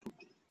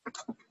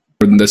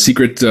the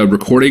secret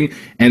recording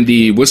and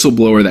the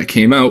whistleblower that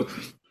came out,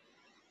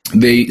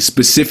 they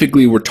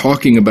specifically were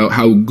talking about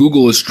how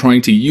Google is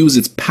trying to use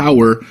its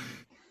power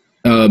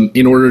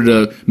in order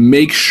to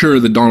make sure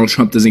that Donald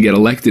Trump doesn't get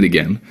elected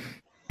again.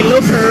 I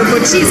love her,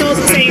 but she's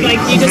also saying, like,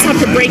 you just have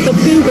to break up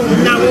Google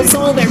and that will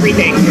solve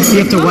everything.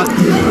 You have to what?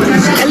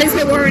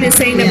 Elizabeth Warren is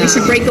saying that we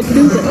should break up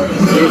Google.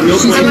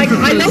 And, like,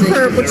 I love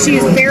her, but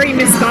she's very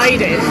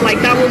misguided. Like,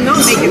 that will not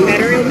make it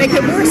better. It'll make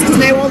it worse, because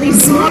now all these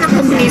smaller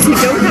companies who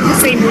don't have the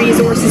same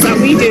resources that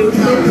we do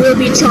will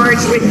be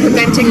charged with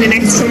preventing the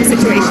next Trump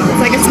situation. It's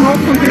like a small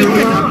company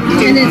cannot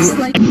do. And it's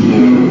like...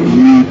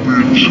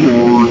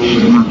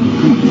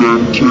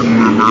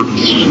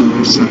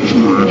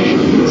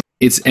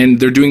 And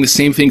they're doing the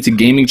same thing to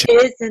gaming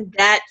channels. Isn't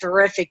that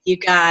terrific, you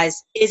guys?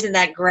 Isn't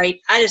that great?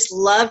 I just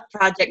love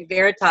Project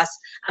Veritas.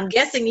 I'm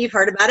guessing you've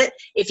heard about it.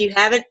 If you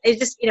haven't, it's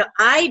just,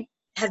 I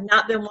have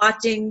not been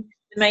watching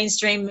the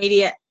mainstream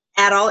media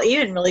at all,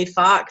 even really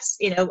Fox,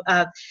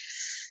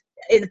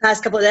 in the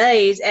past couple of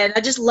days. And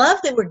I just love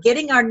that we're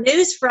getting our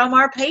news from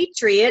our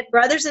Patriot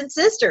brothers and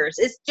sisters.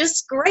 It's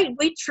just great.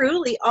 We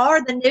truly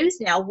are the news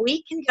now.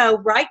 We can go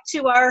right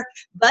to our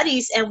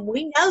buddies and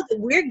we know that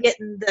we're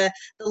getting the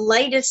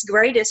latest,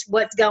 greatest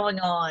what's going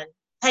on.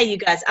 Hey, you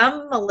guys,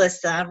 I'm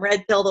Melissa. I'm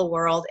Red Pill the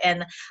World,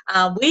 and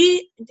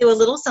we do a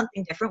little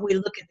something different. We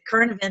look at the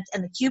current events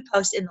and the Q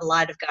post in the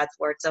light of God's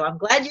Word. So I'm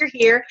glad you're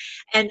here,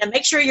 and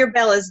make sure your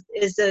bell is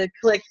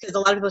clicked, because a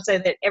lot of people say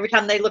that every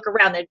time they look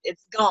around,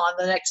 it's gone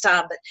the next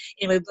time. But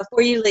anyway,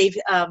 before you leave,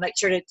 make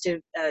sure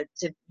to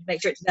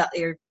make sure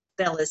your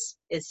bell is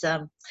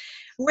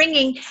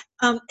ringing.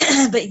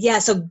 But yeah,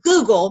 so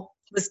Google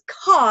was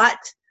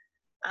caught.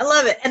 I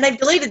love it, and they've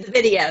deleted the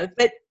video,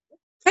 but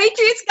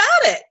Patriots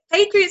got it.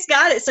 Patriots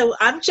got it. So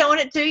I'm showing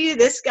it to you.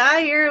 This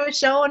guy here was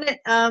showing it.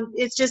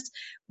 It's just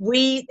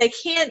they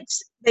can't.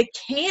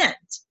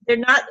 They're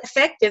not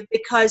effective,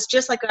 because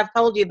just like I've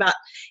told you about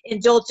in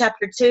Joel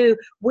chapter 2,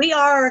 we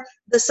are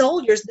the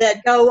soldiers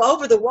that go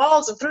over the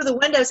walls and through the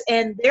windows,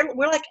 and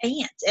we're like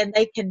ants, and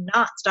they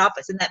cannot stop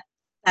us. And that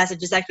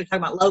passage is actually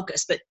talking about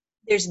locusts, but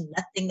there's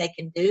nothing they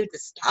can do to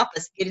stop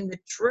us getting the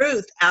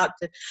truth out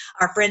to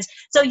our friends.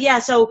 So yeah,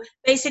 so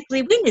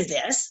basically we knew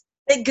this.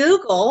 That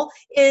Google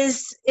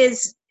is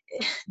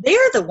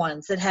they're the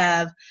ones that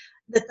have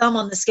the thumb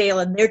on the scale,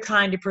 and they're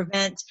trying to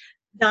prevent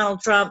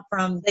Donald Trump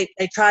from, they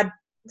tried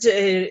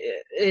to,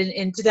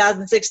 in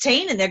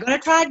 2016, and they're going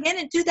to try again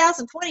in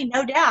 2020,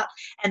 no doubt,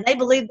 and they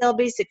believe they'll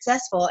be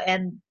successful,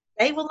 and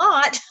they will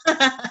not.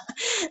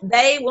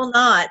 They will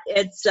not.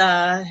 It's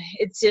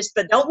just,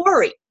 but don't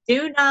worry.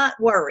 Do not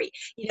worry.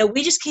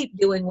 We just keep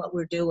doing what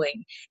we're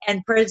doing,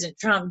 and President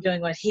Trump doing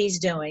what he's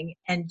doing,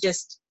 and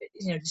just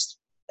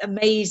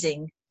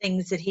amazing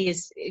things that he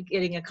is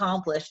getting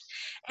accomplished.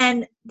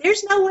 And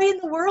there's no way in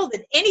the world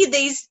that any of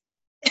these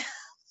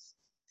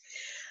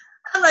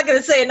I'm not going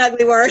to say an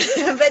ugly word,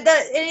 but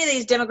any of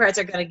these Democrats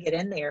are going to get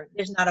in there.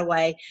 There's not a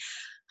way.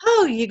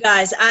 Oh, you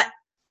guys,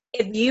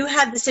 if you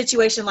have the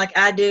situation like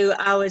I do,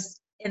 I was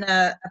in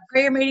a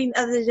prayer meeting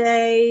the other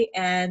day,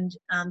 and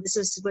this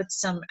is with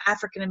some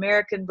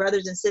African-American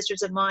brothers and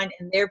sisters of mine,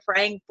 and they're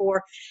praying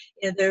for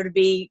there to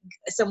be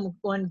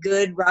someone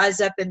good rise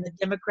up in the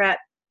Democrat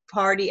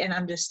Party, and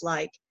I'm just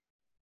like,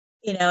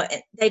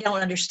 they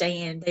don't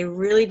understand. They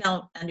really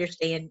don't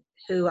understand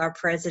who our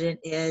president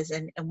is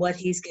and what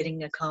he's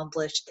getting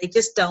accomplished. They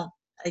just don't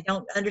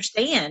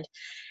understand.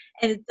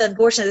 And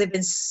unfortunately, they've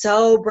been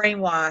so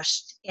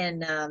brainwashed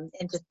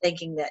into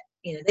thinking that,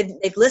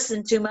 they've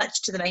listened too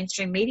much to the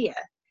mainstream media.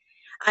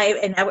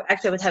 I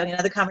actually was having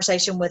another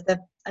conversation with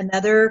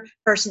another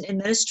person in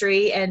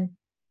ministry, and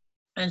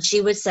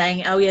she was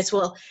saying, oh yes,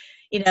 well,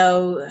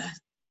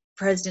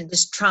 President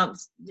Trump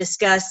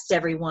disgusts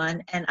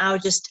everyone, and I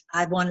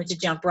wanted to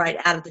jump right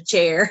out of the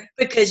chair,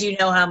 because you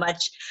know how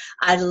much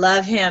I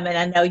love him, and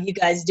I know you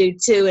guys do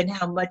too, and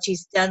how much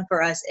he's done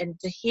for us. And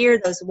to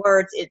hear those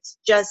words, it's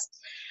just,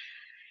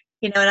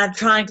 and I'm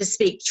trying to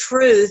speak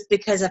truth,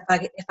 because if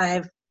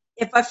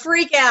I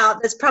freak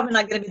out, that's probably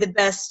not going to be the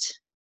best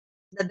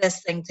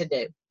thing to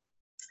do.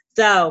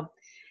 So.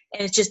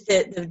 And it's just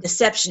the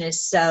deception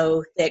is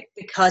so thick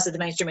because of the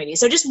mainstream media.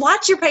 So just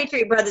watch your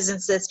Patriot brothers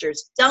and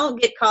sisters.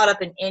 Don't get caught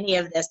up in any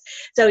of this.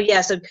 So yeah,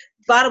 so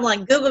bottom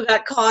line, Google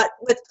got caught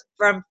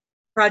from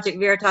Project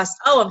Veritas.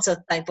 Oh, I'm so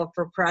thankful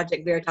for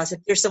Project Veritas. If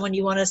there's someone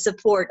you want to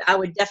support, I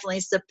would definitely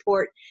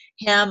support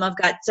him. I've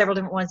got several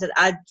different ones that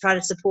I try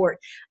to support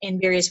in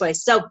various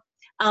ways. So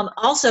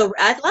also,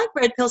 I like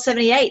Red Pill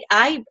 78.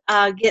 I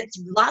get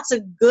lots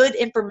of good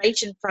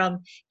information from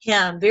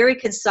him, very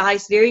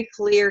concise, very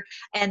clear.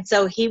 And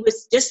so he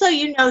was, just so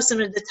you know, some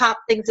of the top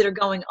things that are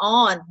going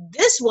on.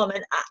 This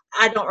woman,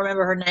 I don't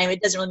remember her name.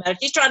 It doesn't really matter.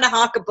 She's trying to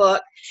hawk a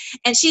book.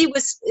 And she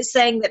was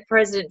saying that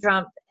President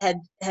Trump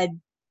had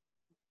done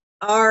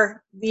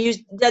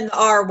the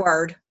R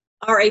word,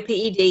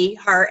 R-A-P-E-D,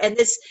 her. And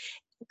this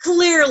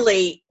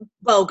clearly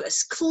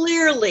bogus,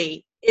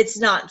 clearly. It's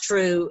not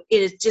true.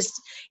 It is just,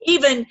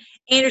 even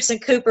Anderson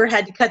Cooper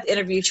had to cut the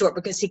interview short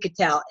because he could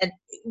tell. And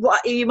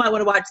you might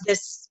want to watch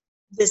this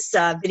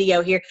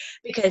video here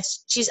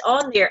because she's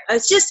on there.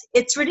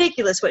 It's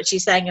ridiculous what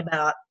she's saying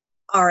about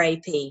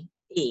RAPE.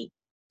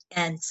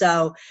 And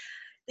so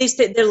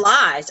their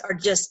lies are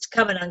just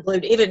coming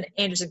unglued. Even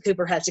Anderson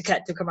Cooper has to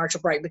cut to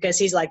commercial break because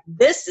he's like,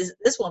 this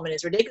woman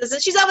is ridiculous.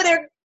 And she's over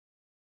there,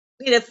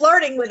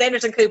 flirting with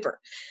Anderson Cooper.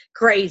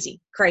 Crazy.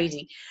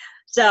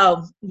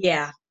 So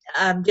yeah,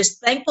 I'm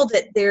just thankful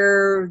that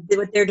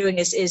what they're doing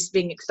is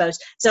being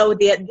exposed. So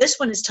this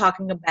one is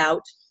talking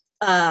about,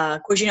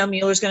 of course,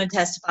 Mueller's going to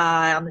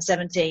testify on the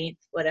 17th,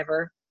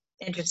 whatever.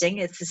 Interesting.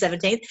 It's the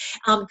 17th.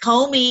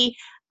 Comey,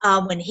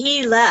 when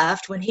he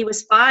left, when he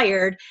was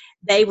fired,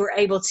 they were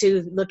able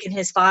to look in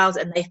his files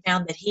and they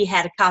found that he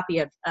had a copy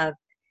of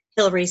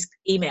Hillary's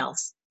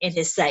emails in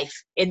his safe.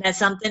 Isn't that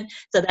something?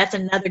 So that's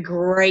another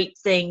great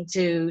thing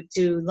to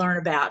learn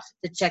about,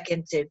 to check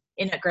into.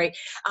 Isn't that great?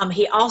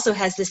 He also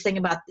has this thing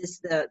about this.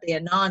 The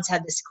Anons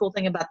had this cool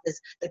thing about this.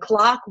 The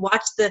clock.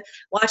 Watch the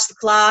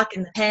clock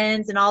and the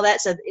pens and all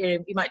that. So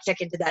you might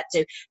check into that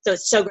too. So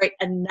it's so great.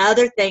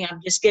 Another thing,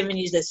 I'm just giving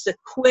you a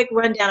quick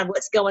rundown of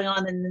what's going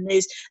on in the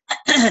news.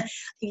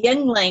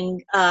 Yuengling,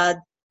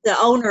 the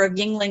owner of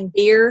Yuengling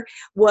beer,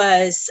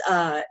 was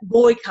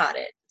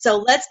boycotted. So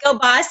let's go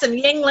buy some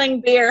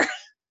Yuengling beer.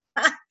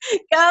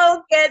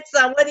 Go get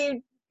some, whether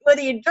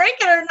you drink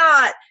it or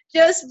not.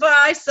 Just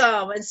buy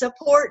some and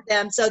support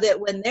them, so that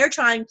when they're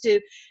trying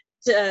to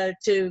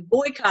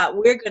boycott,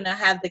 we're going to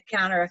have the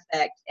counter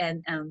effect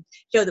and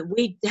show that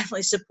we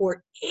definitely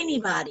support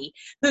anybody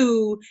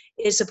who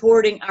is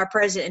supporting our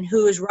president and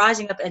who is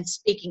rising up and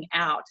speaking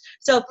out.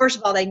 So first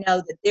of all, they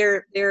know that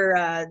their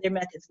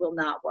methods will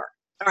not work.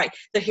 All right,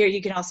 so here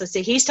you can also see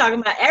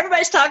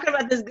everybody's talking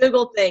about this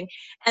Google thing,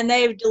 and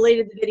they've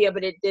deleted the video,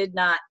 but it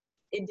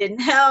didn't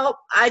help.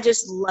 I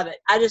just love it.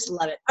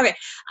 Okay,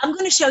 I'm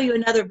going to show you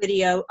another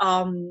video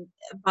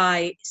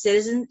by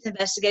Citizens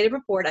Investigative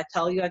Report. I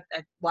tell you, I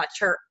watch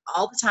her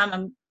all the time.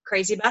 I'm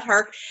crazy about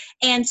her.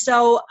 And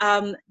so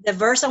the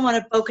verse I want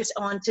to focus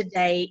on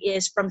today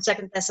is from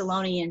 2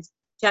 Thessalonians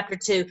chapter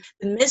 2,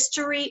 the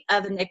mystery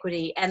of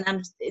iniquity.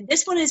 And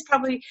this one is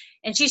probably,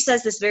 and she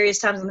says this various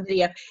times in the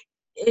video,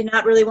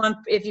 not really one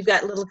if you've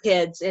got little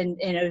kids, and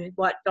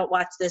don't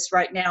watch this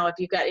right now if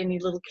you've got any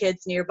little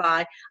kids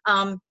nearby.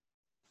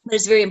 But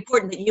it's very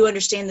important that you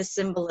understand the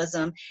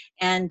symbolism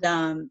and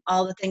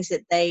all the things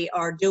that they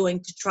are doing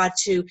to try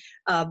to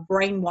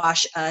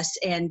brainwash us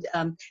and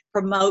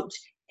promote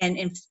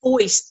and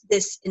foist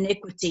this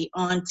iniquity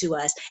onto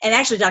us. And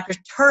actually, Dr.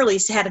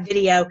 Turley's had a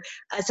video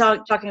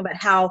talking about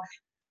how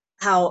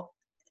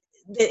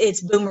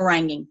it's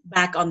boomeranging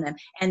back on them,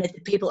 and that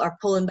the people are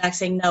pulling back,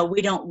 saying, "No,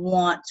 we don't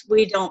want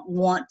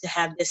to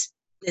have this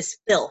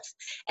filth,"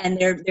 and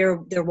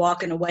they're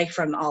walking away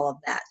from all of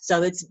that.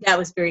 So that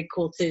was very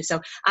cool too.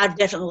 So I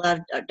definitely love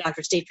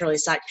Dr. Steve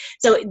Turley's site.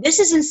 So this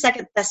is in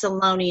 2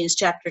 Thessalonians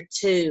chapter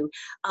 2.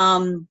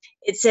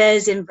 It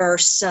says in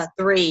verse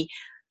 3,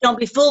 "Don't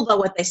be fooled by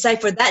what they say,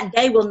 for that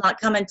day will not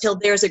come until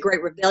there is a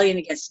great rebellion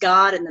against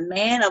God, and the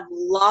man of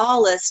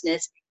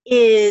lawlessness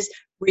is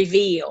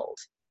revealed."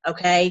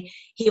 Okay,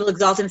 he will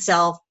exalt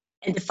himself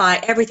and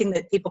defy everything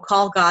that people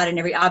call God and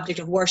every object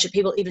of worship.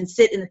 He will even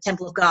sit in the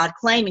temple of God,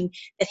 claiming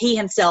that he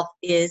himself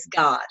is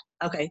God.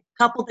 Okay, a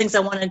couple things I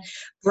want to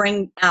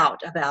bring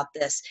out about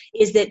this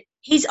is that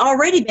he's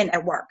already been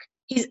at work.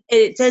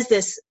 It says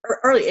this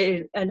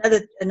early,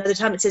 another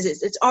time it says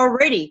it's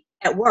already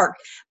at work,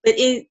 but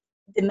the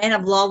man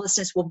of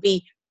lawlessness will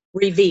be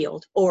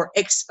revealed or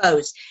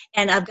exposed.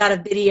 And I've got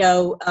a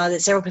video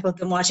that several people have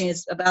been watching.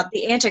 It's about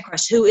the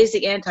Antichrist. Who is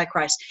the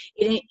Antichrist?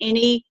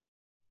 It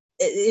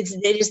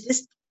is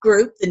this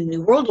group, the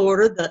New World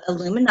Order, the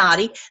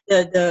Illuminati,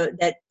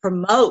 that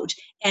promote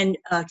and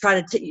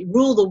try to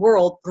rule the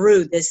world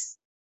through this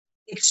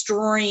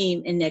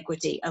extreme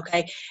iniquity.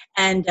 Okay,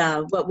 and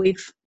what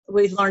we've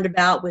learned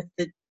about with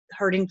the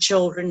hurting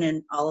children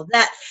and all of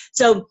that.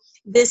 So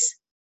this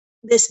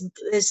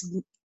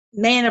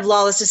man of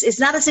lawlessness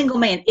is not a single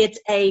man. It's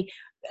a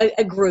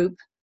group.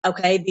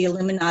 Okay, the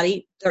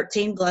Illuminati,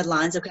 13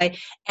 bloodlines, okay,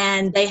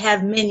 and they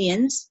have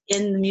minions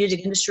in the music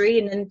industry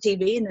and in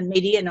TV and the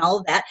media and all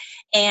of that.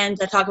 And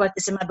I talk about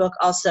this in my book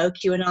also,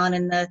 QAnon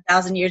and the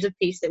 1,000 Years of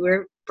Peace that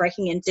we're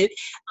breaking into.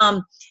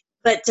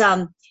 But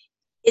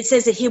it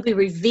says that he'll be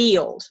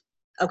revealed.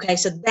 Okay,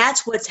 so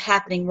that's what's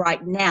happening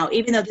right now.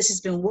 Even though this has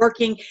been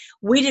working,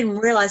 we didn't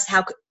realize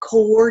how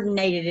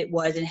coordinated it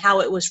was and how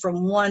it was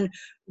from one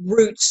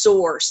root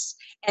source.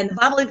 And the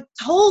Bible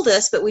told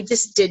us, but we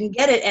just didn't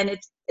get it. And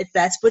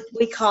that's what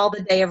we call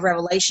the day of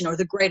revelation or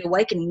the great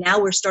awakening. Now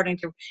we're starting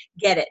to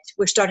get it.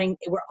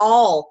 We're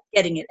all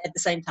getting it at the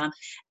same time.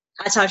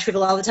 I talk to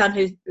people all the time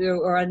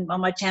who are on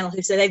my channel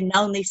who say they've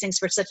known these things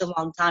for such a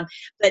long time,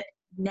 but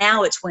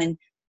now it's when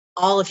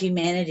all of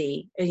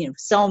humanity,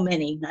 so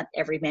many, not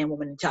every man,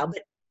 woman, and child,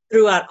 but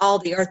throughout all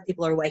the earth,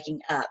 people are waking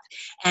up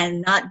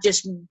and not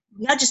just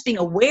being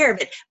aware of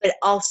it, but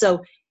also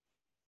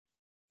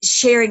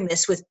sharing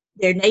this with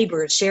their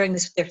neighbors, sharing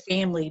this with their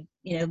family,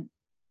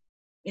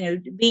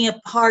 being a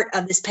part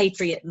of this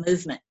patriot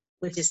movement,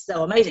 which is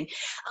so amazing.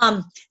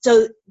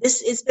 So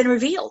this has been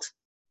revealed.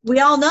 we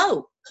all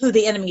know who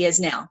the enemy is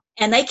now,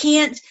 and we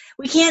can't,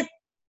 my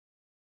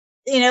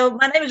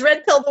name is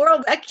Red Pill the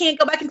World. I can't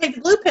go back and take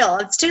the blue pill.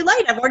 It's too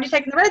late. I've already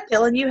taken the red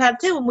pill, and you have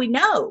too, and we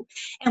know.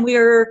 And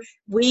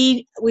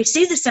we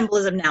see the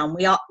symbolism now,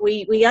 and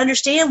we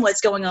understand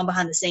what's going on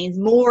behind the scenes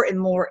more and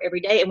more every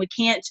day, and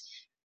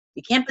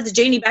you can't put the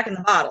genie back in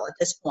the bottle at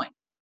this point.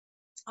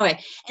 All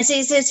right. And so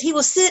he says he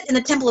will sit in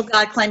the temple of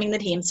God, claiming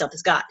that he himself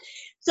is God.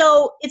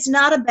 So it's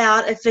not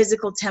about a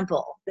physical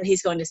temple that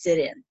he's going to sit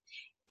in.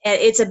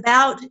 It's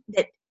about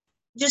that,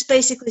 just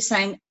basically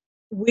saying,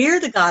 we're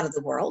the God of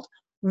the world.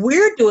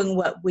 We're doing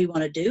what we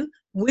want to do.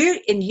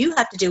 And you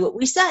have to do what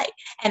we say.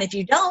 And if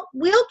you don't,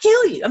 we'll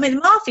kill you. I mean,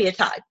 mafia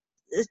type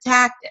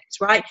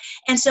tactics, right?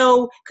 And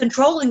so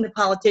controlling the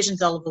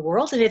politicians all over the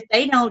world. And if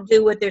they don't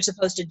do what they're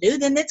supposed to do,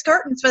 then it's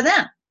curtains for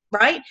them,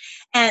 right?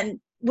 And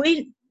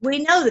we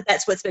know that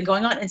that's what's been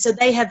going on. And so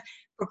they have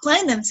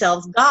proclaimed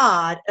themselves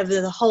God of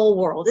the whole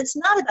world. It's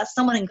not about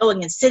someone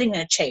going and sitting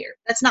in a chair.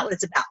 That's not what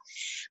it's about.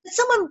 But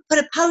someone put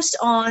a post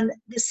on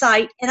the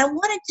site, and I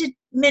wanted to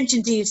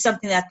mention to you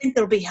something that I think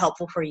that'll be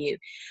helpful for you.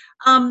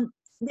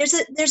 There's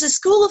a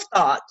school of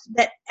thought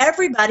that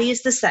everybody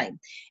is the same.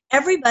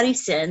 Everybody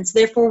sins,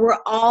 therefore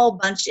we're all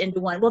bunched into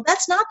one. Well,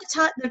 that's not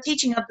the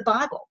teaching of the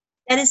Bible.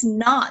 That is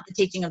not the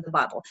teaching of the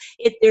Bible.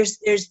 There's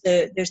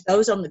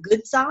those on the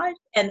good side,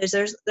 and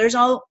there's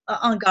all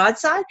on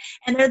God's side,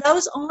 and there are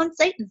those on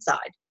Satan's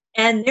side,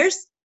 and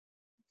there's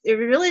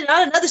really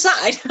not another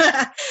side.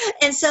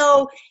 And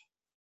so,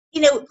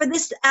 for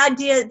this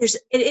idea,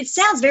 it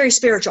sounds very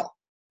spiritual.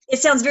 It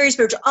sounds very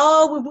spiritual.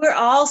 Oh, we're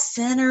all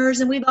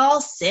sinners, and we've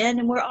all sinned,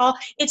 and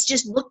it's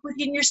just look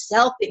within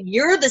yourself that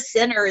you're the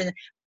sinner. And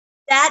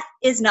that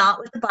is not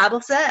what the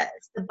Bible says.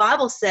 The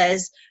Bible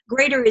says,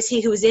 greater is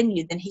he who is in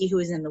you than he who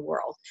is in the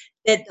world.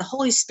 That the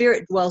Holy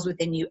Spirit dwells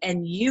within you,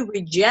 and you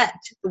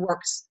reject the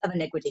works of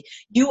iniquity.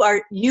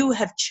 You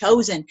have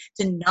chosen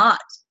to not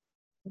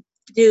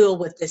deal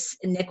with this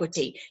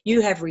iniquity.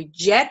 You have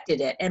rejected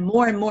it, and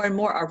more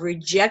are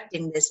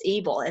rejecting this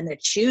evil, and they're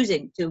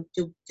choosing to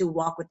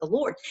walk with the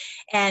Lord.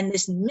 And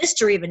this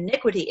mystery of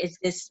iniquity is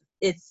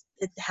the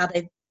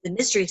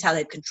mystery is how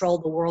they've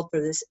controlled the world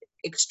through this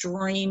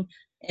extreme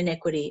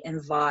iniquity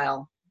and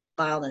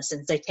vileness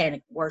and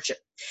satanic worship.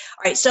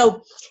 All right,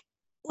 so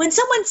when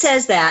someone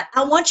says that,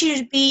 I want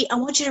you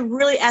to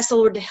really ask the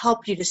Lord to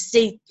help you to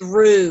see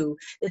through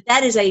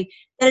that is a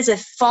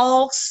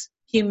false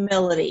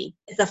humility.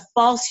 It's a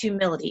false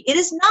humility. It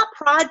is not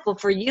prideful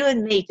for you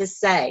and me to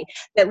say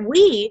that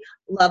we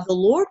love the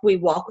Lord, we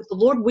walk with the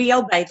Lord, we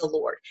obey the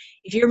Lord.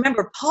 If you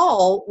remember,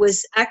 Paul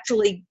was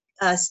actually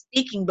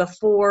speaking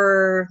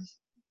before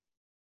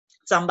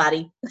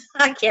somebody,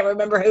 I can't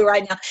remember who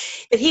right now,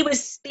 but he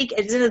was speaking,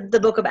 it's in the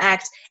book of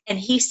Acts, and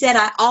he said,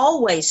 I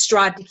always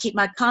strive to keep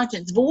my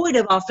conscience void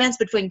of offense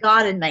between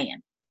God and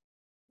man,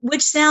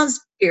 which sounds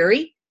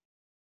very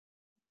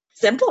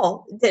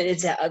simple.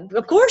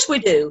 Of course we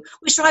do.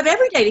 We strive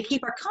every day to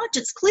keep our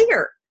conscience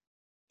clear.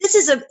 This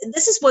is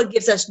what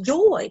gives us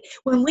joy,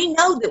 when we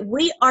know that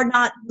we are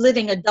not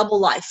living a double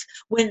life.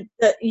 When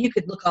you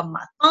could look on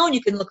my phone,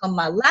 you can look on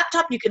my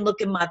laptop, you can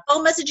look in my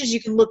phone messages,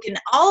 you can look in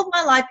all of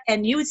my life,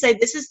 and you would say,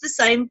 this is the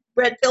same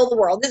Red Pill the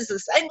World. This is the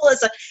same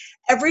Melissa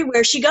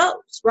everywhere she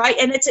goes, right?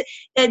 And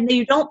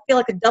you don't feel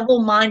like a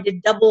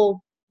double-minded,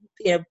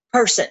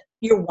 person.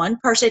 You're one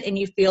person, and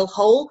you feel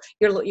whole.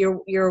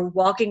 You're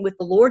walking with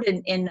the Lord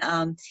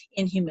in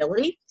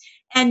humility.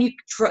 And you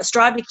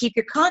strive to keep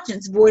your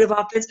conscience void of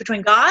offense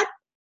between God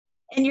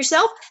and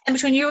yourself, and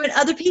between you and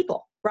other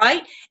people,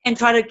 right? And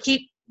try to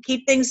keep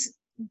things,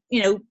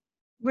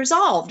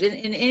 resolved.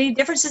 And any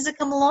differences that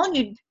come along,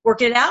 you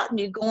work it out, and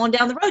you go on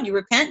down the road. You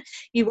repent,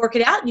 you work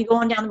it out, and you go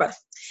on down the road.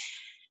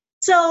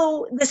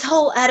 So this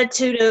whole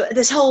attitude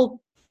this whole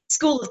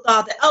school of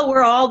thought that, oh,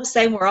 we're all the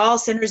same, we're all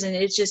sinners, and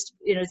it's just,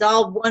 it's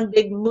all one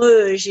big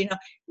mush,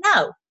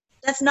 No,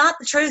 that's not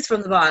the truth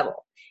from the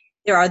Bible.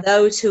 There are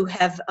those who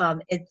have,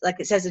 like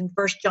it says in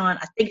 1 John,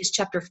 I think it's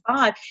chapter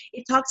 5.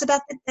 It talks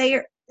about that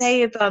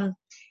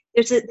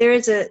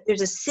there's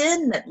a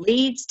sin that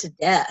leads to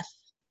death.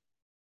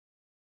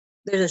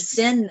 There's a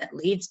sin that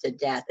leads to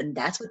death, and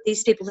that's what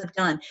these people have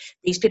done.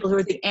 These people who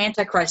are the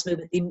Antichrist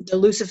movement, the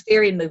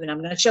Luciferian movement. I'm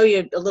going to show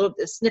you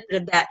a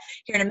snippet of that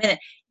here in a minute.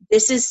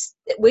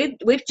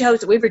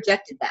 We've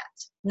rejected that.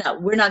 No,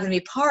 we're not going to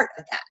be part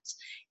of that.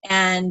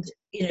 And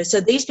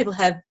so these people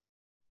have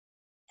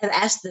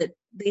asked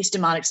these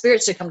demonic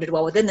spirits to come to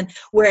dwell within them,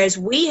 whereas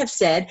we have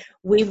said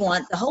we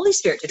want the Holy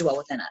Spirit to dwell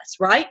within us,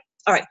 right?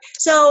 All right.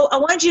 So I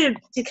want you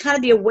to kind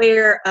of be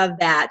aware of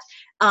that.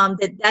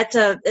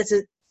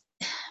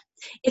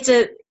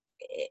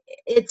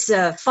 It's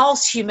a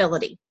false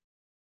humility.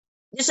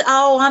 Just,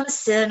 oh, I'm a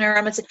sinner.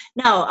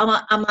 No,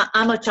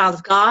 I'm a child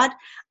of God.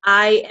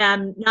 I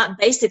am not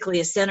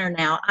basically a sinner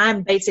now.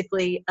 I'm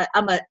basically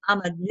I'm a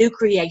new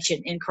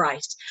creation in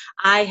Christ.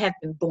 I have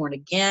been born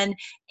again,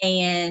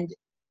 and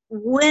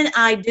when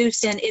I do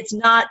sin, it's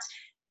not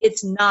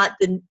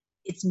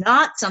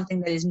something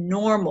that is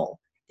normal.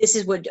 This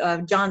is what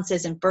John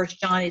says in 1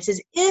 John. It says,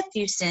 if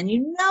you sin,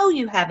 you know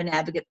you have an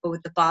advocate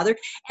with the Father,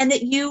 and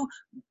that you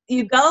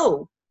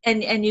go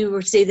and you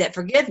receive that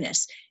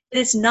forgiveness. But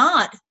it's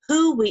not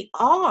who we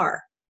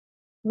are.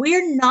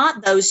 We're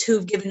not those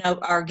who've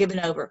are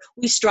given over.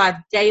 We strive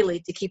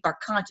daily to keep our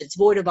conscience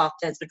void of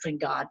offense between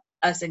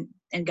us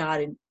and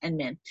God and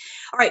men.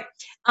 All right.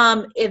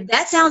 If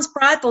that sounds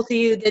prideful to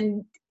you,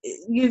 then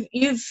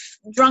you've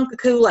drunk the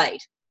Kool-Aid.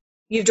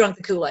 You've drunk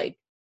the Kool-Aid.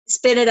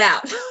 Spit it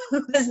out.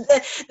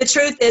 The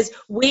truth is,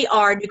 we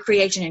are a new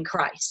creation in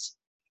Christ,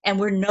 and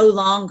we're no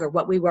longer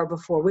what we were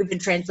before. We've been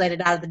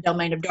translated out of the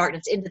domain of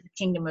darkness into the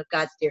kingdom of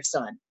God's dear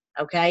Son.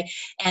 Okay?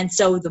 And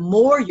so the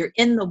more you're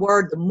in the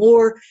Word, the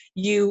more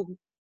you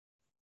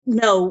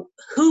know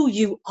who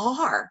you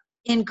are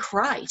in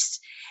Christ,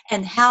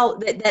 and how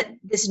that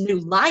this new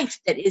life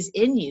that is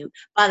in you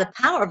by the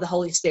power of the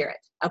Holy Spirit.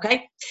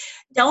 Okay?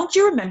 Don't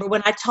you remember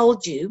when I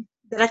told you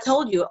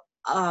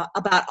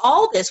about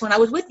all this when I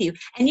was with you?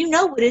 And you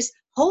know what is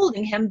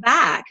holding him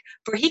back,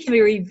 for he can be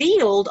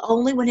revealed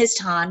only when his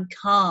time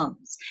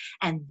comes.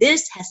 And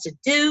this has to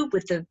do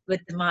with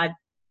my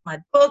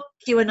book,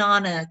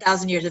 QAnon and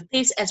 1,000 Years of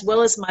Peace, as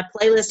well as my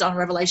playlist on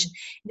Revelation,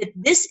 that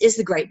this is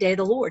the great day of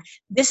the Lord.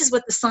 This is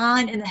what the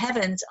sign in the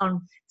heavens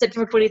on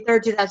September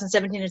 23rd,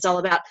 2017 is all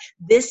about.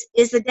 This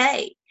is the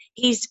day.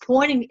 He's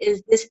pointing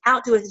this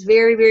out to us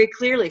very, very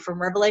clearly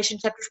from Revelation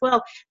chapter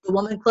 12. The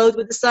woman clothed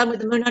with the sun, with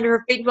the moon under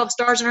her feet, and 12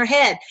 stars on her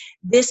head.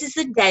 This is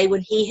the day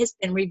when he has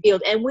been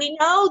revealed. And we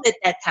know that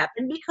that's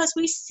happened because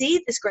we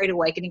see this great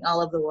awakening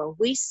all over the world.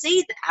 We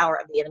see the power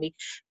of the enemy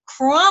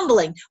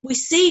crumbling. We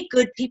see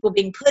good people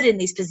being put in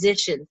these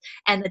positions,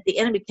 and that the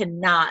enemy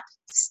cannot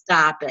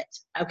stop it.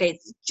 Okay, it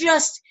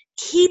just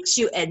keeps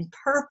you in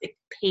perfect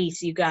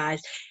peace, you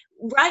guys.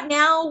 Right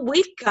now,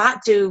 we've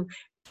got to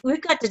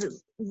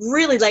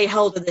really lay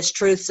hold of this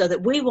truth so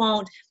that we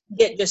won't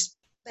get just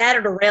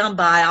battered around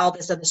by all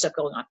this other stuff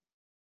going on.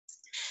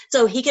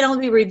 So he can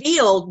only be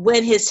revealed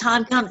when his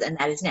time comes, and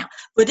that is now.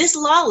 For this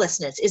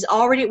lawlessness is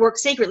already at work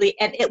secretly,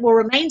 and it will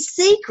remain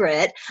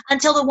secret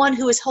until the one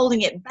who is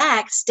holding it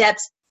back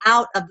steps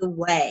out of the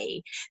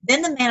way.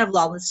 Then the man of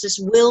lawlessness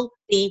will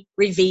be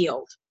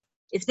revealed.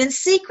 It's been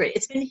secret.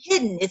 It's been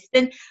hidden. It's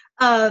been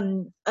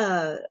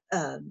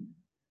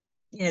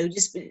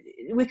just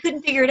we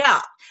couldn't figure it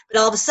out. But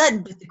all of a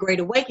sudden, with the Great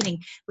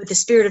Awakening, with the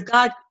Spirit of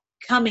God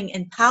coming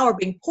in power,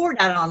 being poured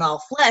out on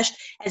all flesh,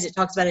 as it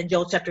talks about in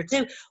Joel chapter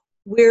 2,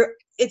 we're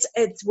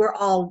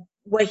all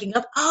waking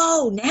up.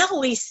 Oh, now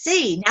we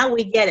see. Now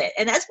we get it.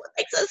 And that's what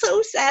makes us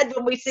so sad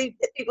when we see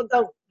that people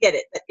don't get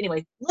it. But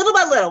anyway, little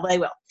by little, they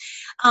will.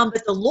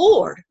 But the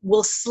Lord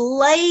will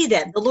slay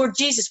them. The Lord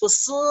Jesus will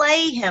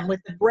slay him with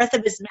the breath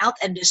of his mouth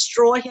and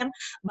destroy him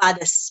by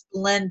the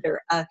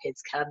splendor of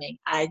his coming.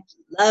 I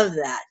love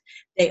that.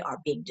 They are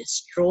being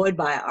destroyed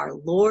by our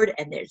Lord,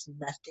 and there's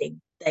nothing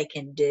they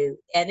can do.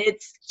 And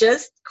it's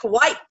just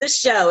quite the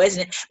show,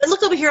 isn't it? But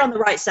look over here on the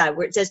right side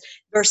where it says,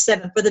 verse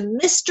 7, for the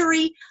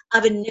mystery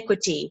of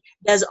iniquity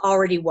does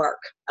already work.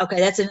 Okay,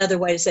 that's another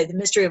way to say the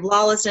mystery of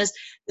lawlessness.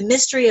 The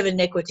mystery of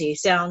iniquity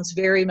sounds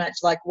very much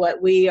like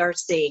what we are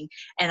seeing.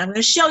 And I'm going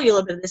to show you a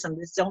little bit of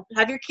this. Don't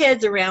have your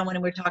kids around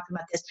when we're talking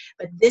about this.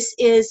 But this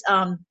is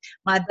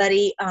my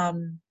buddy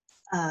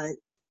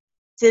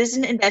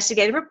Citizen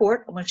Investigative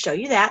Report. I'm going to show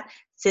you that.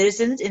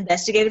 Citizens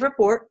Investigative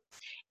Report.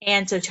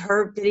 And so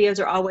her videos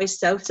are always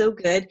so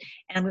good.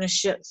 And I'm going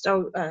to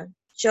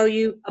show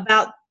you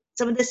about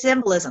some of the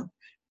symbolism,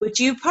 which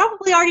you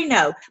probably already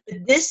know.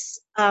 But this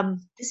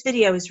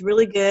video is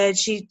really good.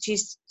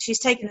 She's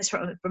taken this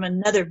from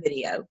another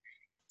video.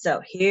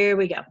 So here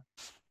we go.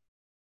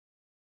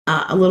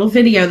 A little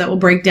video that will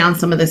break down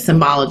some of the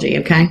symbology,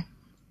 okay?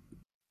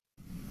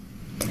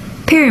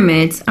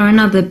 Pyramids are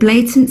another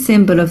blatant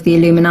symbol of the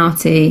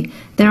Illuminati.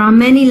 There are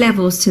many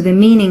levels to the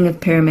meaning of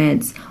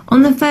pyramids.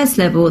 On the first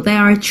level, they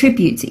are a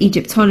tribute to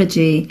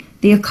Egyptology.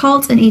 The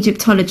occult and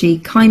Egyptology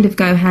kind of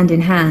go hand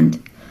in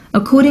hand.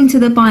 According to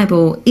the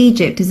Bible,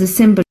 Egypt is a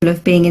symbol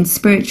of being in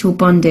spiritual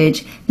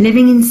bondage,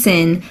 living in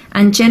sin,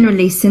 and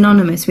generally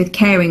synonymous with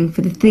caring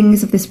for the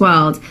things of this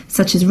world,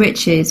 such as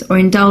riches, or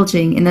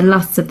indulging in the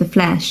lusts of the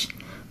flesh.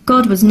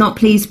 God was not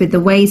pleased with the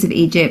ways of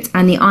Egypt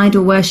and the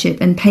idol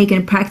worship and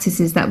pagan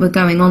practices that were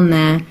going on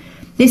there.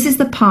 This is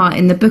the part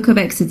in the book of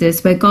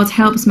Exodus where God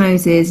helps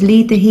Moses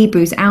lead the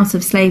Hebrews out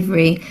of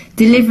slavery,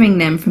 delivering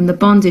them from the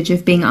bondage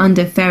of being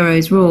under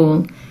Pharaoh's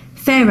rule.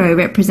 Pharaoh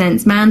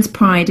represents man's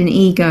pride and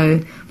ego,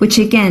 which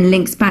again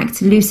links back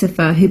to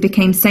Lucifer, who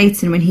became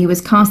Satan when he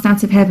was cast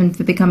out of heaven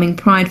for becoming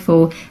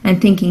prideful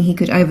and thinking he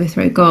could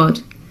overthrow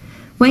God.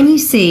 When you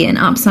see an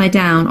upside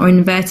down or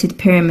inverted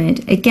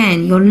pyramid,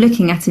 again you're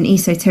looking at an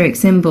esoteric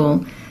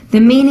symbol. The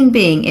meaning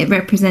being it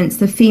represents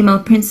the female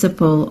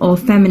principle or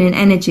feminine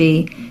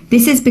energy.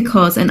 This is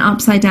because an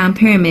upside down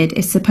pyramid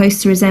is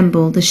supposed to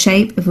resemble the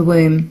shape of a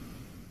womb.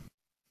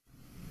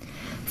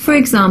 For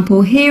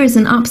example, here is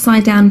an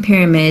upside down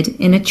pyramid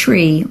in a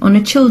tree on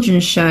a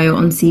children's show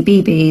on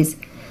CBeebies.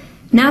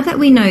 Now that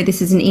we know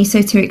this is an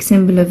esoteric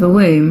symbol of a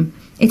womb,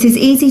 It is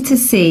easy to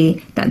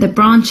see that the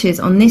branches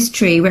on this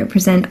tree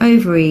represent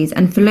ovaries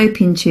and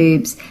fallopian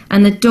tubes,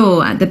 and the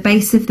door at the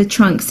base of the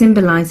trunk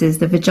symbolizes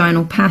the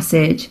vaginal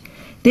passage.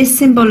 This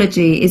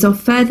symbology is of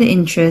further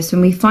interest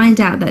when we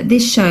find out that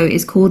this show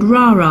is called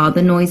Ra-Ra,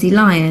 the noisy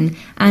lion,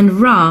 and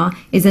Ra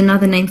is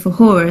another name for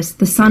Horus,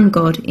 the sun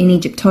god in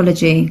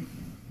Egyptology.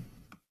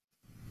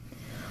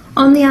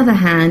 On the other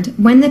hand,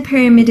 when the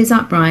pyramid is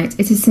upright,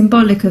 it is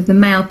symbolic of the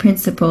male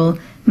principle,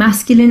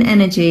 masculine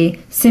energy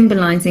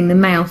symbolizing the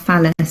male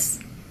phallus.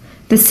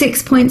 The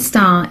 6-point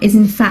star is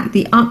in fact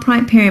the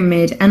upright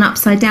pyramid and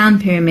upside-down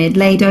pyramid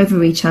laid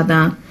over each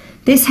other.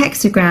 This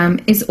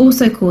hexagram is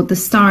also called the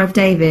Star of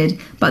David,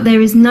 but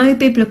there is no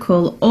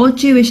biblical or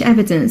Jewish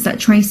evidence that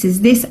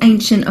traces this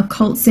ancient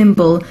occult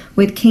symbol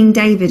with King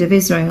David of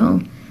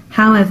Israel.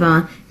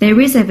 However, there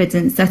is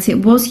evidence that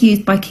it was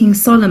used by King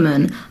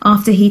Solomon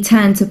after he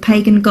turned to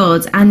pagan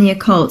gods and the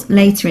occult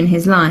later in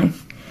his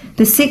life.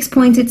 The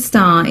 6-pointed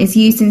star is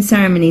used in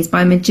ceremonies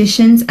by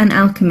magicians and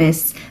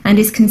alchemists and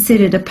is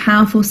considered a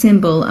powerful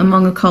symbol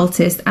among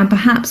occultists, and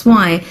perhaps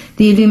why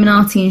the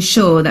Illuminati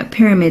ensure that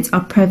pyramids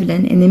are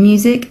prevalent in the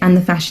music and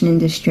the fashion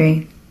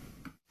industry.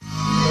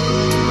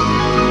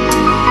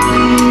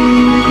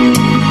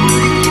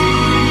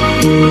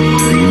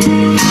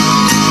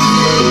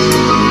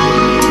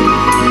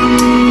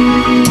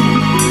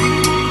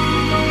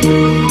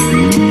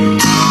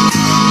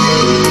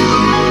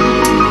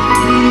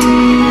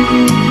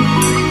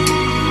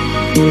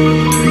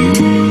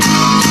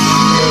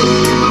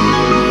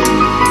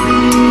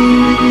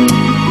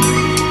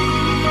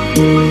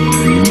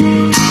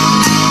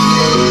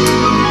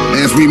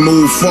 As we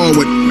move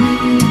forward,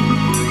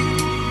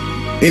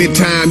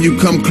 anytime you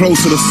come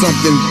closer to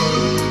something,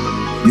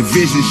 your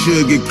vision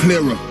should get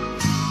clearer.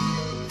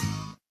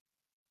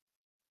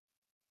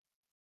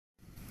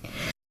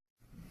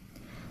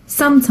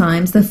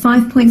 Sometimes the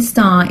 5-point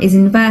star is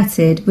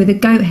inverted with a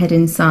goat head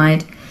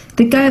inside.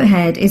 The goat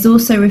head is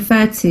also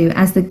referred to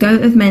as the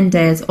goat of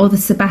Mendes or the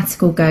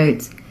sabbatical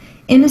goat.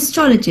 In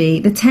astrology,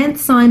 the 10th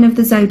sign of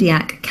the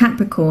zodiac,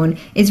 Capricorn,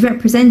 is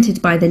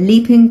represented by the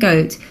leaping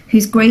goat,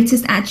 whose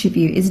greatest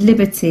attribute is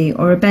liberty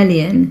or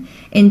rebellion.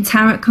 In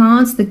tarot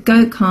cards, the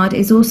goat card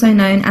is also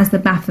known as the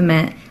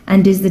Baphomet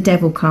and is the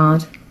devil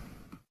card.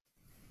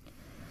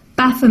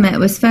 Baphomet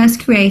was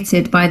first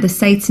created by the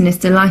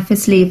Satanist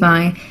Eliphas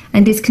Levi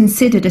and is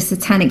considered a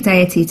satanic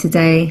deity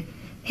today.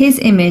 His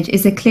image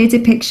is a clear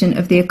depiction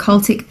of the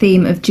occultic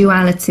theme of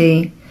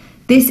duality.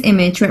 This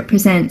image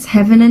represents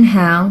heaven and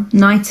hell,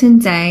 night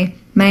and day,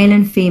 male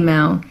and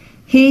female.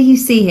 Here you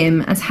see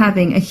him as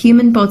having a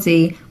human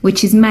body,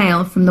 which is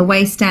male from the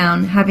waist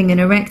down, having an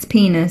erect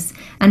penis,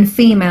 and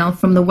female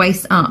from the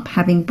waist up,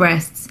 having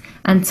breasts,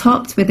 and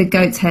topped with a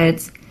goat's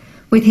head.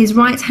 With his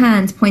right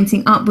hand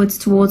pointing upwards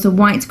towards a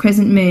white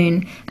crescent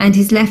moon, and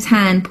his left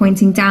hand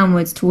pointing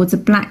downwards towards a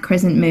black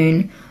crescent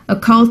moon,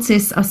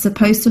 occultists are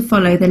supposed to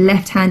follow the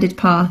left-handed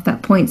path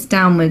that points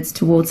downwards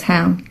towards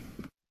hell.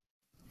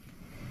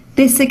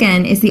 This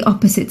again is the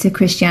opposite to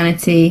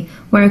Christianity,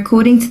 where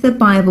according to the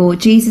Bible,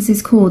 Jesus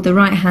is called the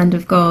right hand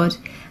of God,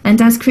 and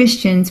as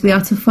Christians we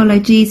are to follow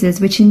Jesus,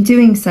 which in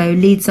doing so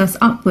leads us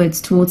upwards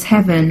towards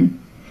heaven.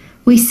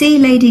 We see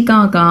Lady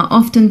Gaga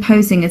often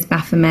posing as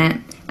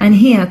Baphomet, and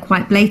here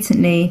quite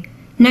blatantly.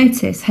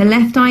 Notice her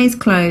left eye is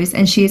closed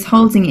and she is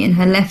holding it in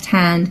her left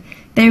hand.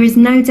 There is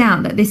no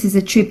doubt that this is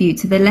a tribute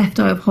to the left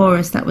eye of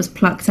Horus that was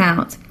plucked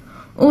out.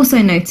 Also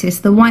notice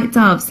the white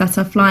doves that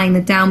are flying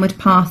the downward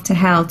path to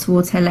hell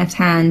towards her left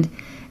hand.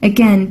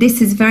 Again,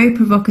 this is very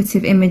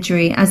provocative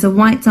imagery, as a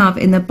white dove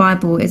in the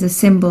Bible is a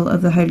symbol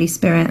of the Holy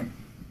Spirit.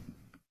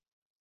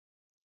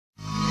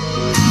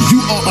 You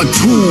are a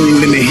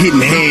tool and the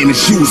hidden hand is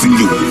using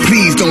you.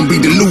 Please don't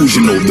be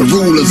delusional. The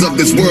rulers of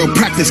this world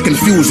practice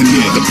confusing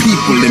you. The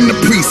people and the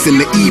priests and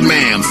the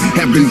imams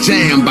have been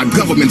jammed by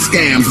government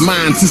scams,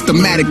 minds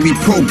systematically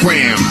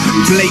programmed.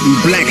 Blatant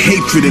black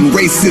hatred and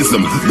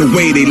racism, the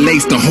way they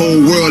lace the whole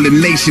world and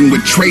nation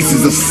with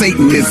traces of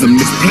Satanism.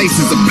 This place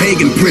is a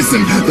pagan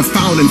prison. The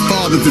founding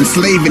fathers'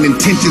 enslaving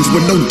intentions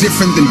were no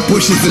different than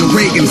Bush's and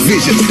Reagan's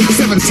vision.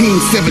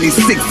 1776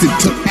 it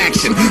took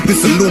action.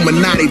 This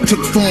Illuminati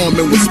took form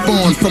and was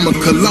spawned from a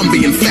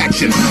Colombian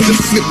faction.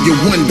 Just flip your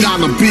 $1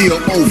 bill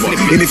over,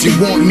 and if you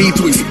want me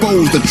to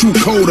expose the true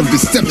code of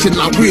deception,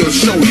 I will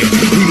show you.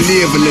 We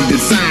live in a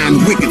designed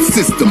wicked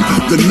system.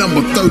 The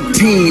number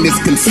 13 is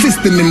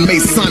consistent in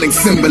Masonic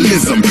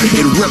symbolism.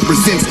 It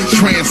represents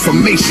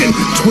transformation.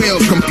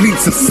 12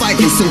 completes a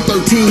cycle, so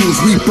 13 is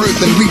rebirth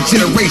and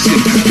regeneration.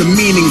 The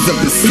meanings of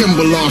the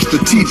symbol are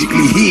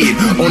strategically hid.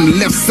 On the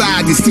left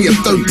side you see a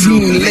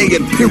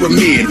 13-layered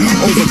pyramid.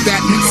 Over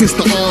that sits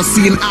the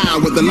all-seeing eye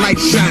where the light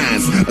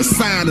shines, a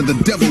sign of the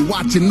devil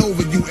watching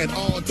over you at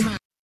all times.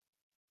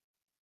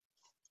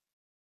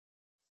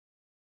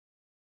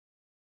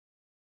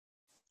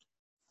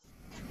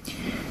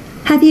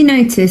 Have you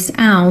noticed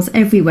owls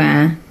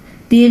everywhere?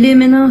 The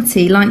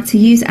Illuminati like to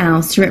use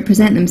owls to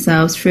represent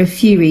themselves for a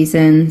few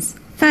reasons.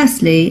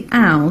 Firstly,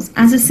 owls,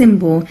 as a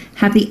symbol,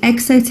 have the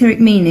exoteric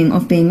meaning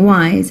of being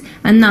wise,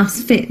 and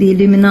thus fit the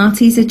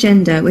Illuminati's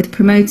agenda with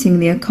promoting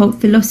the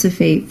occult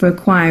philosophy for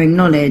acquiring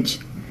knowledge.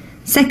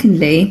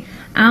 Secondly,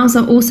 owls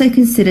are also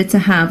considered to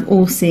have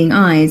all-seeing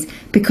eyes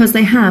because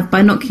they have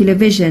binocular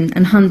vision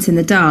and hunt in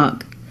the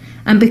dark.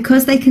 And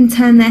because they can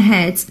turn their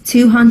heads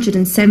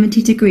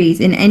 270 degrees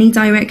in any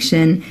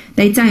direction,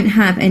 they don't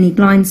have any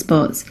blind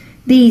spots.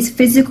 These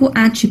physical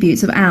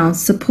attributes of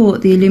owls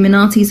support the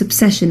Illuminati's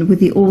obsession with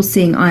the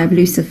all-seeing eye of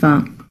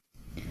Lucifer.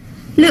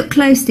 Look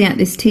closely at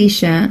this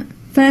t-shirt.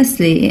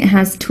 Firstly, it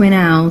has twin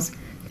owls.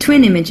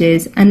 Twin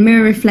images and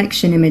mirror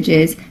reflection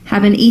images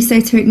have an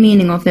esoteric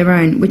meaning of their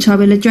own, which I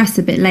will address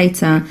a bit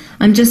later.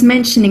 I'm just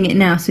mentioning it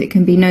now so it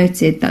can be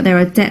noted that there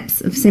are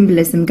depths of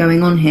symbolism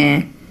going on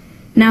here.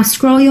 Now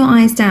scroll your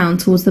eyes down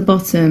towards the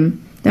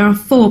bottom. There are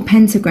 4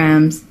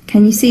 pentagrams.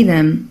 Can you see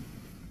them?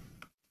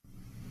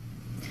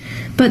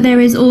 But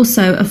there is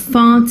also a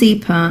far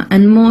deeper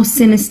and more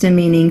sinister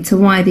meaning to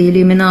why the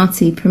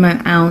Illuminati promote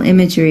owl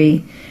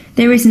imagery.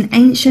 There is an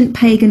ancient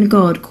pagan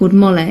god called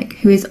Molech,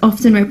 who is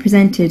often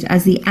represented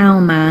as the owl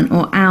man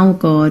or owl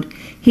god.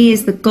 He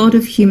is the god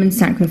of human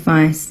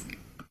sacrifice.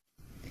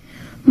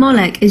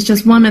 Molech is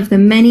just one of the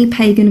many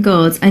pagan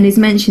gods and is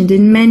mentioned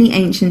in many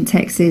ancient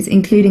texts,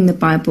 including the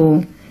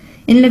Bible.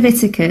 In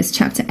Leviticus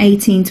chapter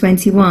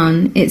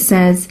 18:21, it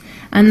says,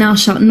 "And thou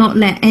shalt not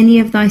let any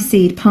of thy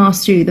seed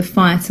pass through the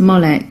fire to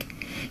Molech."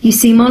 You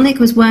see, Molech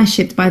was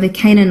worshipped by the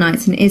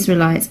Canaanites and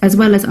Israelites as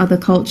well as other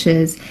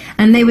cultures,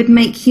 and they would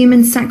make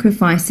human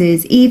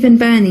sacrifices, even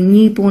burning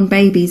newborn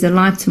babies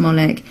alive to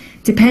Molech.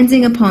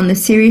 Depending upon the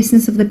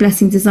seriousness of the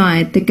blessing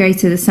desired, the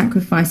greater the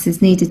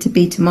sacrifices needed to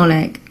be to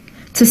Molech.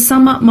 To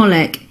sum up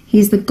Molech, he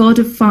is the god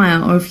of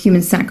fire or of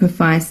human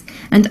sacrifice,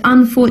 and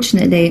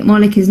unfortunately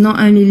Molech is not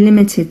only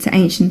limited to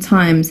ancient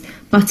times,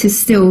 but is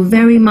still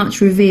very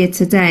much revered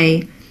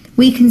today.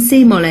 We can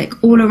see Molech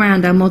all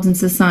around our modern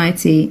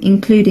society,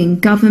 including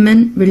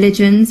government,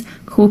 religions,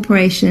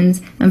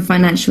 corporations, and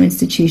financial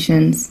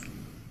institutions.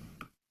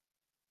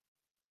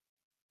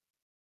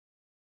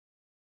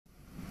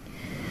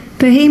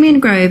 Bohemian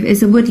Grove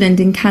is a woodland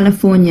in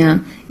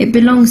California. It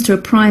belongs to a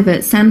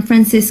private San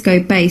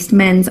Francisco-based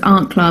men's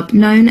art club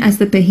known as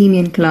the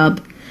Bohemian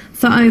Club.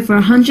 For over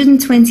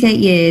 128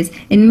 years,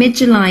 in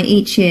mid-July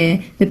each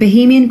year, the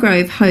Bohemian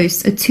Grove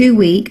hosts a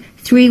 2-week,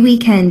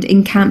 3-weekend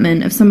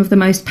encampment of some of the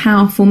most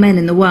powerful men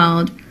in the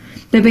world.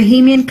 The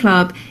Bohemian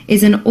Club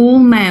is an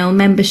all-male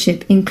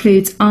membership,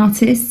 includes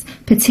artists,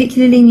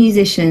 particularly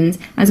musicians,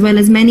 as well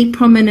as many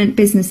prominent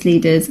business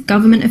leaders,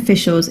 government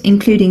officials,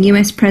 including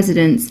US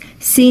presidents,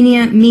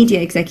 senior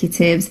media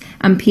executives,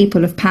 and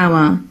people of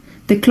power.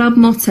 The club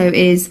motto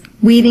is,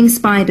 "Weaving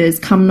spiders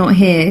come not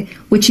here,"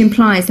 which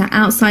implies that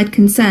outside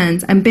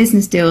concerns and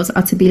business deals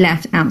are to be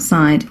left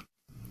outside.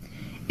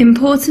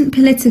 Important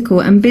political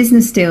and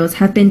business deals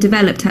have been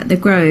developed at the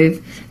Grove.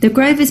 The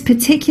Grove is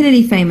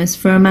particularly famous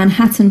for a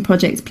Manhattan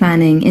Project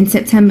planning in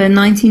September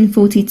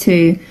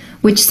 1942,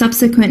 which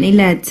subsequently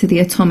led to the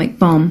atomic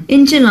bomb.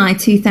 In July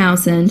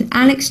 2000,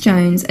 Alex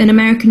Jones, an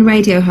American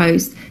radio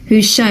host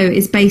whose show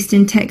is based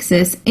in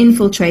Texas,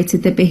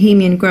 infiltrated the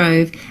Bohemian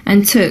Grove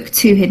and took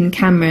 2 hidden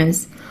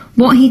cameras.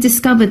 What he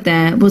discovered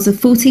there was a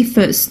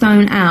 40-foot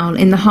stone owl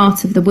in the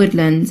heart of the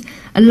woodlands.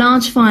 A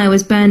large fire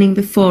was burning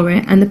before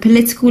it, and the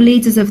political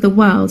leaders of the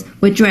world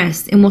were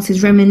dressed in what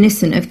is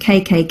reminiscent of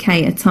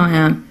KKK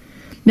attire.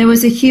 There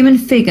was a human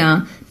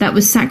figure that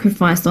was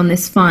sacrificed on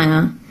this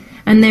fire,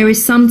 and there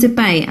is some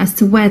debate as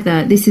to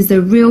whether this is a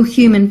real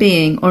human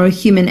being or a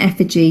human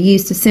effigy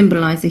used to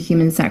symbolize a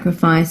human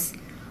sacrifice.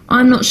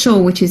 I'm not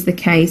sure which is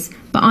the case,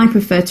 but I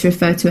prefer to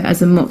refer to it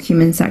as a mock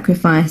human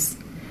sacrifice.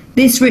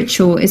 This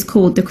ritual is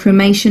called the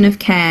cremation of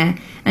care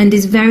and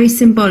is very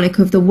symbolic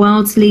of the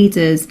world's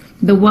leaders,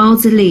 the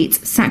world's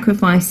elites,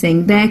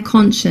 sacrificing their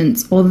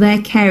conscience or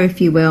their care,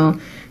 if you will,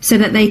 so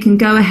that they can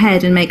go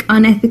ahead and make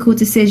unethical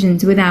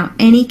decisions without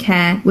any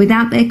care,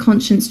 without their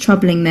conscience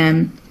troubling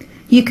them.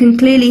 You can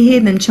clearly hear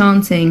them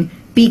chanting,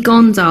 "Be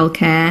gone, dull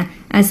care,"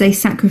 as they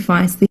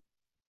sacrifice the...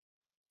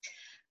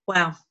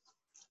 Wow.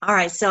 All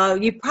right. So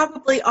you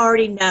probably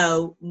already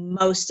know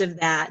most of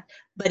that,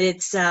 but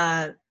it's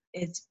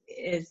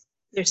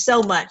there's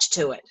so much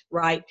to it,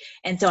 right?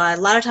 And so a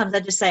lot of times I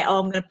just say, "Oh,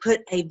 I'm going to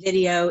put a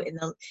video in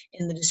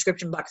the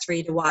description box for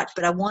you to watch."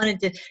 But I wanted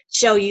to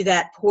show you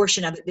that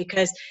portion of it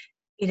because,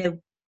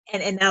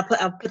 and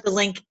I'll put the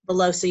link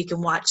below so you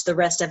can watch the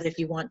rest of it if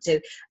you want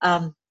to.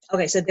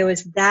 Okay, so there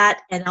was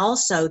that, and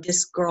also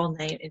this girl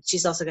named, and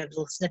she's also got a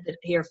little snippet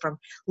here from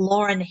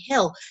Lauryn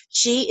Hill.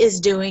 She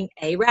is doing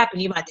a rap,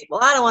 and you might think,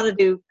 "Well, I don't want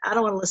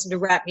to listen to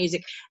rap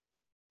music."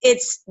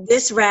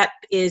 This rap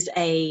is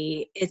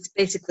it's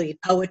basically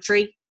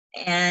poetry,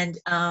 and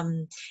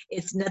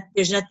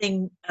there's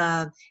nothing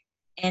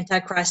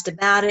antichrist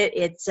about it.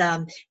 It's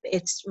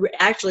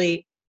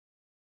actually,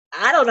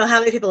 I don't know how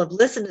many people have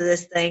listened to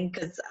this thing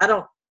because I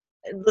don't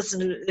listen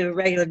to the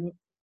regular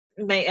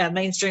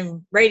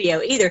mainstream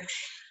radio either,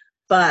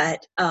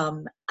 but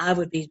I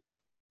would be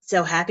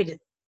so happy to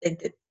think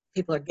that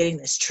people are getting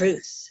this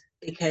truth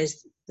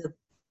because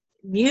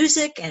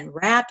music and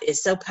rap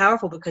is so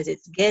powerful because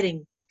it's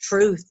getting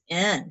truth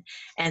in.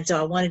 And so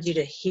I wanted you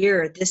to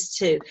hear this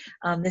too.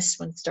 This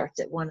one starts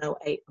at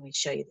 108. Let me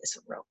show you this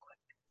one real quick.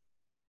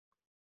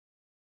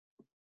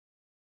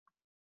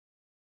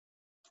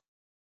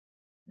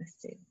 Let's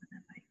see.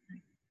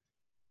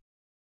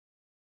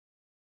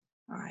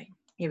 All right,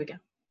 here we go.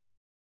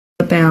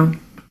 Bell.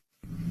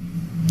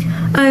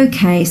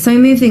 Okay, so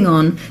moving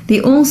on.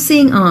 The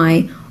all-seeing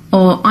eye,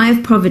 or Eye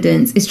of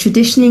Providence, is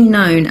traditionally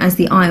known as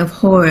the Eye of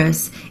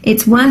Horus.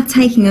 It's worth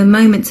taking a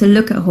moment to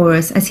look at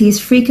Horus, as he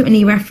is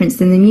frequently referenced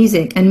in the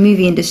music and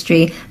movie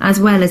industry, as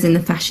well as in the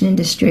fashion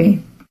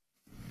industry.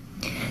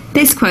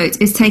 This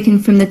quote is taken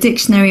from the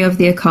Dictionary of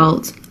the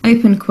Occult.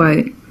 Open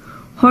quote.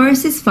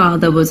 Horus's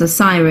father was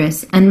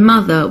Osiris, and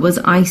mother was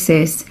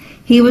Isis.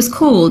 He was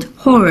called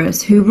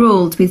Horus, who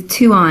ruled with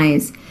 2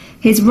 eyes.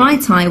 His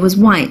right eye was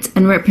white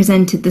and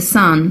represented the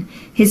sun.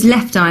 His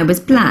left eye was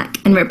black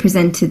and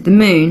represented the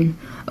moon.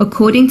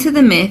 According to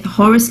the myth,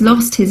 Horus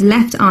lost his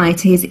left eye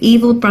to his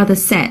evil brother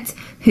Set,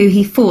 who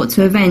he fought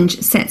to avenge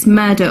Set's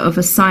murder of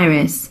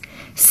Osiris.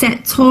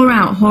 Set tore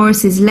out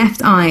Horus's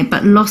left eye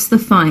but lost the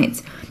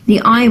fight.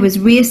 The eye was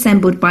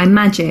reassembled by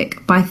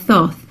magic, by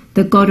Thoth,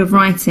 the god of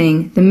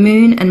writing, the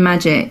moon and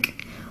magic.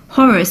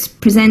 Horus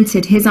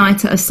presented his eye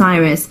to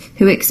Osiris,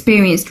 who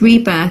experienced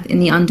rebirth in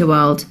the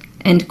underworld.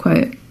 End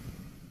quote.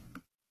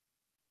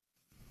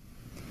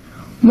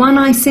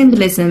 One-eye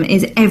symbolism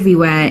is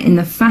everywhere in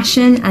the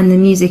fashion and the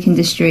music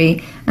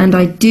industry, and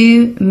I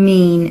do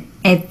mean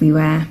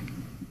everywhere.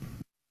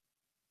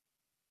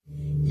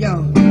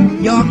 Yo,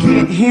 y'all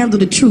can't handle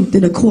the truth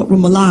in a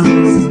courtroom of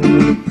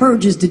lies.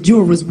 Purges the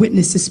jurors,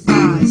 witnesses,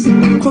 spies.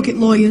 Crooked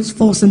lawyers,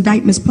 false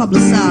indictments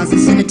publicized.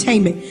 It's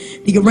entertainment,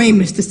 the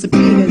arraignments, the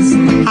subpoenas.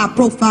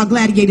 High-profile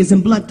gladiators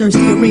in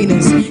bloodthirsty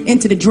arenas.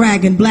 Enter the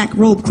dragon, black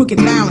robe, crooked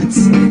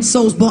balance.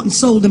 Souls bought and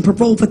sold and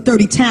paroled for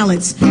 30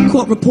 talents.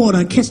 Court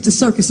reporter, catch the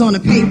circus on the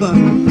paper.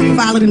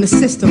 File it in the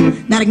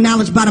system, not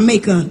acknowledged by the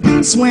maker.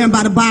 Swearing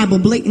by the Bible,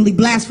 blatantly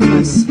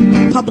blasphemous.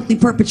 Publicly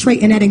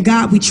perpetrating that in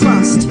God we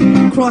trust.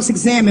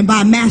 Cross-examined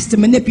by a master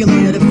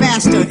manipulator, the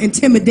faster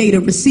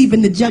intimidator,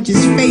 receiving the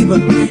judge's favor.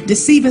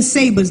 Deceiving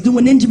sabers,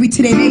 doing injury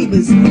to their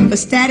neighbors. For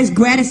status,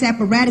 gratis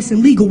apparatus,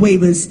 and legal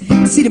waivers.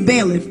 See the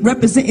bailiff,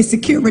 representing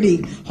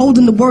security.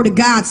 Holding the word of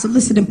God,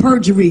 soliciting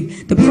perjury.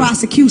 The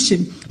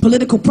prosecution,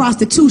 political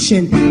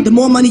prostitution. The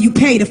more money you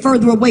pay, the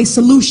further away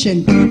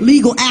solution.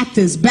 Legal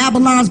actors,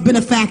 Babylon's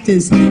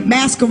benefactors.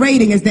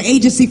 Masquerading as the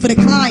agency for the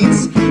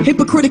clients.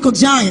 Hypocritical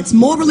giants,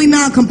 morally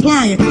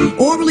non-compliant.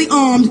 Orally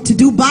armed to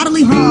do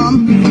bodily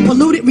harm.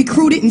 Polluted,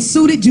 recruited, and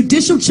suited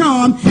judicial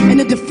charm. And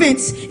the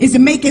defense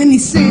isn't making any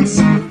sense.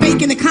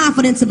 Faking the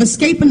confidence of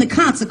escaping the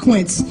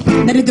consequence.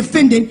 That a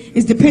defendant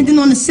is dependent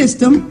on the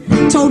system.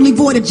 Totally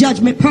void of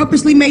judgment,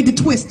 purposely made to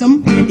twist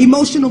them.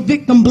 Emotional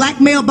victim,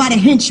 blackmailed by the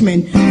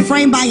henchmen.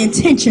 Framed by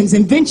intentions,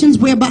 inventions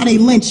whereby they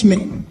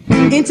lynchment.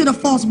 Into the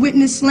false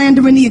witness,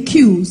 slandering the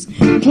accused.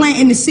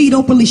 Planting the seed,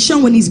 openly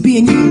showing he's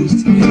being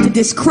used. To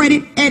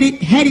discredit,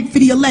 edit, headed for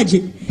the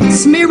alleged.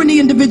 Smearing the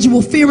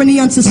individual, fearing the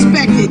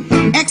unsuspected.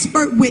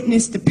 Expert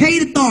witness, the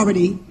paid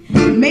authority.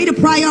 Made a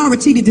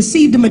priority to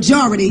deceive the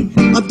majority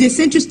of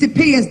disinterested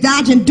peers,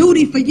 dodging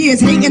duty for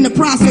years, hating the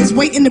process,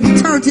 waiting to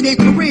return to their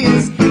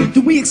careers.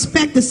 Do we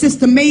expect a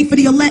system made for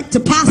the elect to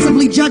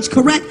possibly judge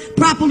correct,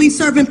 properly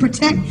serve and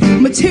protect?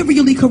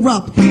 Materially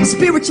corrupt,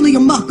 spiritually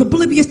amok,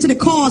 oblivious to the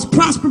cause,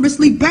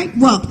 prosperously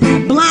bankrupt,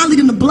 blindly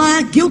to the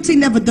blind, guilty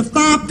never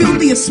defined,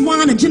 filthy as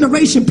swine, a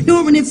generation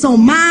pure in its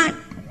own mind.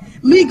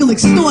 Legal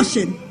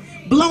extortion,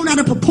 blown out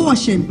of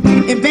proportion,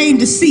 in vain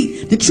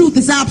deceit, the truth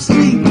is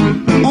obsolete.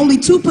 Only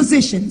 2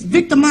 positions,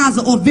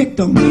 victimizer or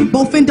victim,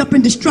 both end up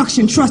in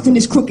destruction, trusting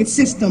this crooked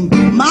system.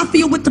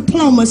 Mafia with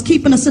diplomas,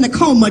 keeping us in a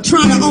coma,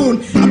 trying to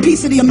own a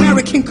piece of the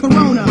American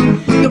corona.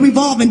 The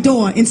revolving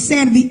door,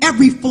 insanity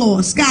every floor,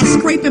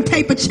 skyscraping,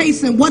 paper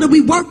chasing, what are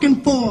we working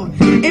for?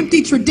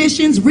 Empty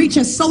traditions,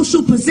 reaching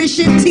social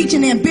position,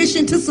 teaching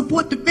ambition to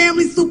support the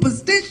family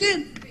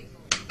superstition.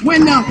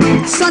 When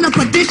the son of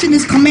perdition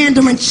is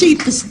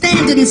commander-in-chief, the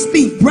standard is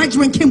thief.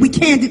 Brethren, can we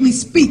candidly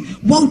speak?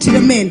 Woe to the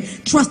men,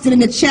 trusting in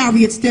the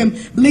chariots, them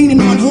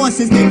leaning on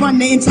horses. They run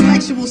their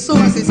intellectual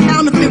sources.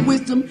 Counterfeit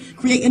wisdom,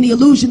 creating the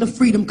illusion of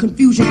freedom.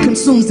 Confusion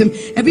consumes them.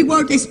 Every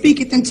word they speak,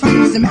 it then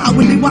turns them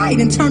outwardly white.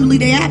 Internally,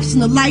 they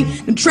absent of light.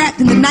 Them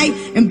trapped in the night,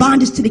 in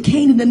bondage to the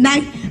cane of the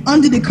night.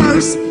 Under the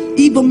curse,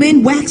 evil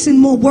men waxing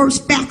more worse,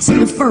 facts in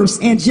the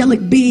first.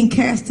 Angelic being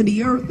cast to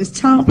the earth. It's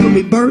time for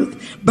rebirth.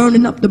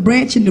 Burning up the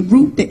branch and the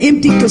root. The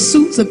empty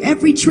pursuits of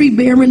every tree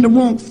bearing the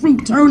wrong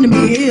fruit. Turn to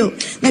me ill.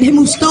 Let him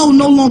who stole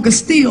no longer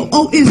steal.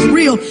 Oh,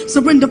 Israel,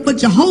 surrender for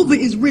Jehovah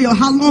is real.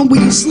 How long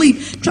will you sleep?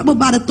 Troubled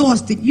by the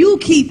thoughts that you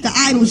keep, the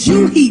idols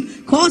you heap.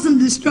 causing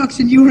the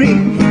destruction you're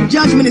in.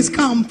 Judgment is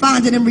come,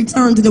 find it and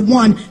return to the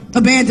one.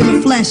 Abandon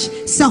the flesh,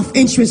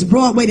 self-interest,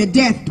 Broadway to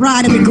death,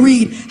 pride and the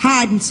greed,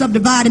 hiding,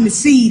 subdividing the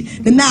seed.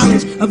 The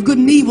knowledge of good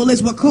and evil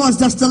is what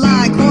caused us to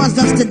lie, caused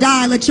us to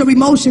die. Let your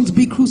emotions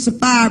be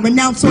crucified,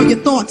 renounce all your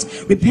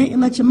thoughts, repent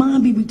and let your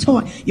mind be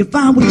retaught. You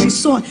find what you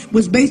sought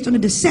was based on a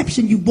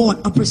deception you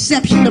bought, a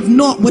perception of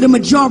naught where the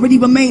majority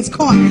remains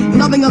caught.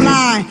 Loving a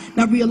lie,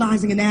 not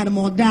realizing an atom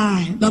or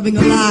die. Loving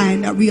a lie,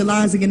 not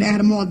realizing an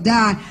atom or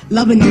die.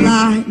 Loving a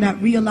lie,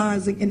 not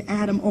realizing an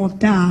atom or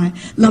die.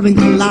 Loving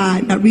a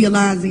lie, not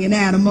realizing an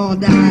atom or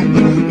die.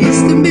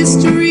 It's the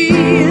mystery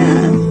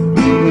of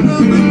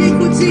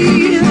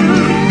iniquity.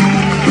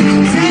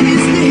 That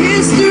is the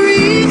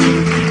history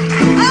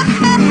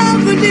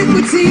of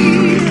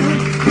iniquity.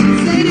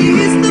 That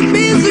is the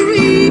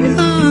misery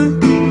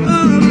of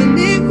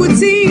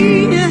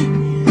iniquity.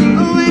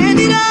 Oh, and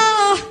it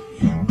all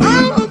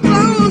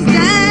goes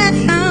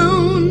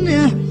down.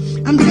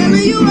 I'm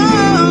telling you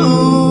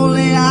all,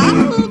 it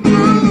all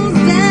goes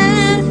down.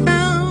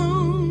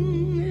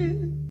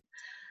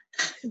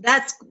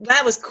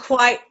 That was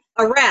quite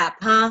a rap,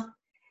 huh?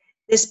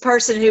 This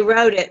person who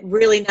wrote it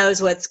really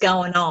knows what's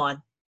going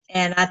on.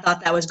 And I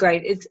thought that was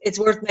great. It's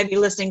worth maybe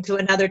listening to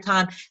another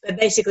time. But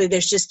basically,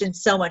 there's just been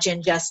so much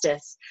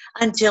injustice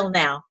until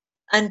now.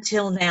 And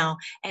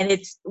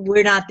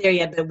we're not there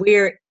yet, but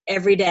we're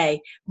every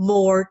day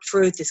more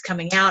truth is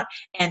coming out,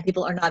 and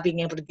people are not being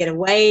able to get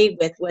away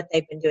with what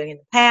they've been doing in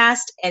the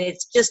past. And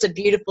it's just a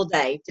beautiful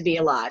day to be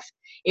alive.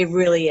 It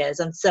really is.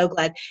 I'm so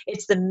glad.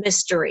 It's the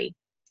mystery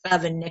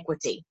of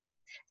iniquity.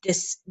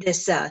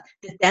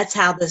 That's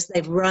how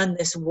they've run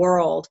this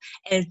world,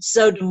 and it's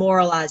so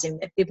demoralizing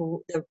that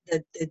people,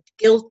 the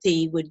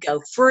guilty would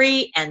go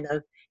free, and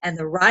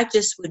the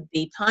righteous would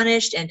be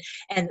punished, and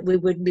we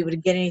wouldn't be able to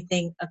get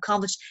anything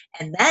accomplished.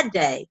 And that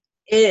day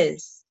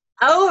is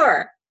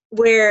over.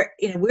 Where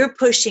we're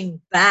pushing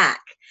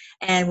back,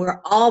 and we're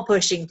all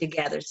pushing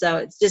together. So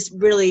it's just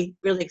really,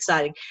 really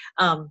exciting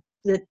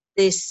that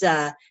this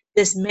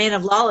man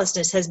of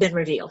lawlessness has been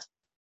revealed.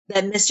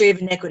 That mystery of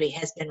iniquity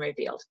has been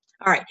revealed.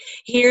 All right,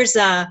 this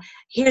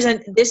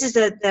is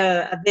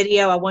a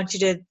video I want you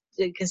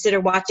to consider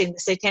watching. The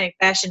satanic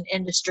fashion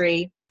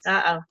industry.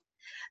 The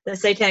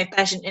satanic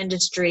fashion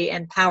industry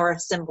and power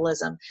of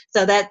symbolism.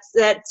 So that's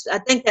I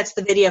think that's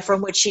the video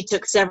from which she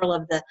took several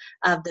of the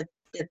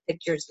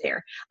pictures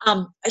there.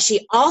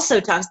 She also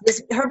talks.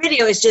 Her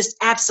video is just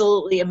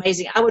absolutely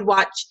amazing. I would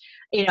watch.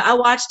 I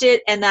watched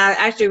it, and I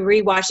actually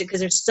rewatched it because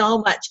there's so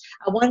much.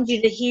 I wanted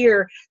you to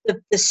hear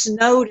the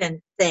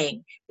Snowden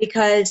thing,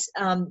 because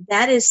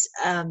that is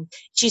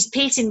she's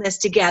piecing this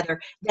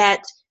together,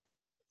 that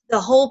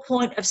the whole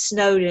point of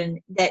Snowden,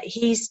 that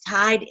he's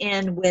tied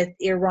in with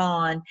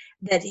Iran,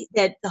 that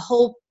the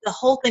whole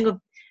thing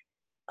of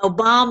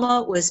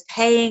Obama was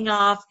paying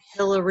off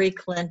Hillary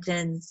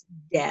Clinton's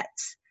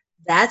debts.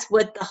 That's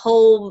what the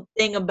whole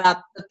thing about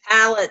the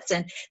ballots,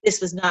 and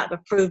this was not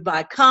approved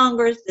by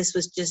Congress. This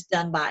was just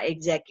done by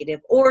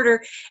executive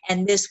order,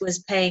 and this was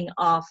paying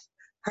off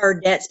her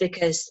debts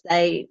because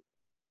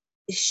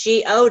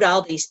she owed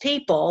all these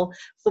people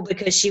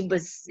because she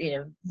was,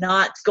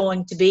 not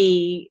going to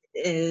be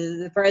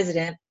the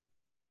president.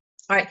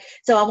 All right,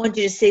 so I want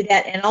you to see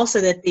that, and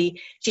also that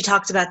she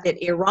talks about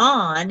that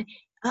Iran.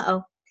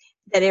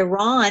 That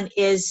Iran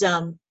is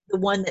the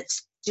one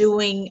that's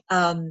doing.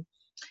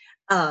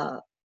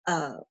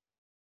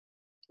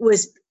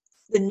 Was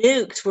the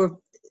nukes were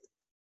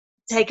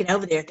taken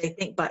over there,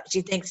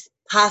 she thinks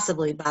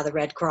possibly by the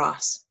Red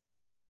Cross.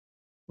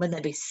 Wouldn't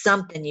that be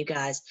something, you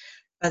guys,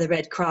 by the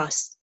Red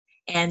Cross?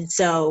 And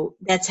so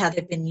that's how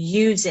they've been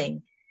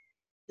using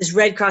this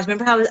Red Cross.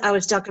 Remember how I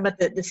was talking about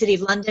the city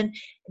of London?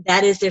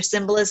 That is their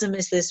symbolism,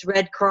 is this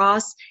Red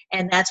Cross,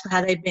 and that's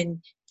how they've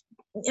been.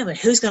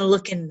 Who's going to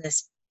look in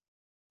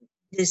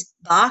these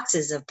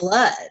boxes of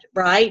blood,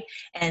 right?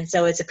 And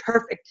so it's a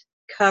perfect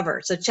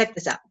cover. So check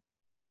this out.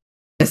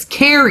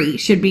 Kerry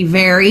should be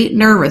very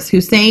nervous.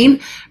 Hussein,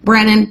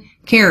 Brennan,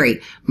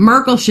 Kerry.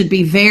 Merkel should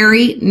be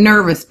very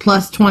nervous,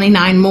 plus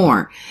 29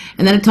 more.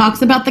 And then it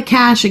talks about the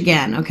cash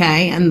again,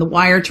 okay? And the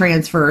wire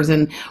transfers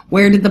and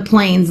where did the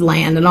planes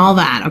land and all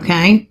that,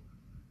 okay?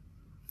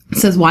 It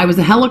says, why was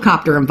a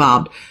helicopter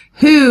involved?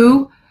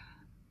 Who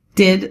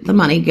did the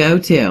money go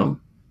to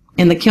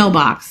in the kill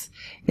box?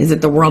 Is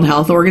it the World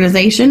Health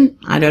Organization?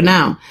 I don't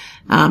know.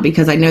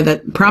 Because I know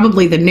that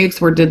probably the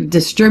nukes were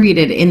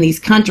distributed in these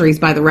countries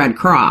by the Red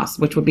Cross,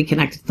 which would be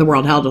connected to the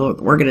World Health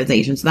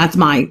Organization. So that's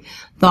my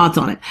thoughts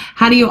on it.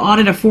 How do you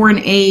audit a foreign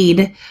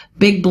aid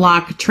big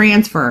block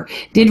transfer?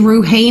 Did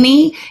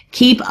Rouhani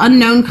keep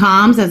unknown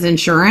comms as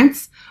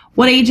insurance?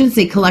 What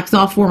agency collects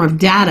all form of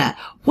data?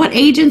 What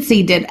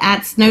agency did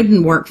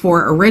Snowden work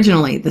for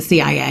originally? The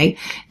CIA.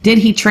 Did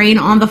he train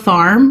on the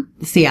farm?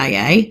 The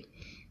CIA.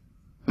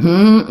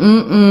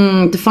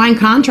 Define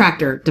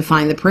contractor.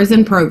 Define the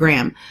prison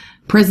program.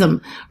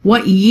 PRISM.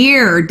 What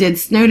year did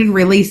Snowden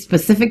release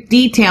specific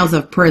details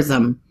of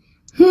PRISM?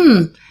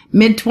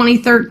 Mid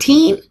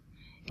 2013?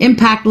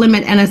 Impact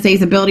limit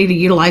NSA's ability to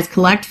utilize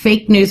collect.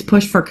 Fake news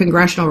push for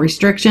congressional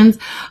restrictions.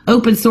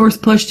 Open source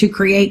push to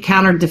create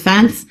counter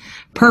defense.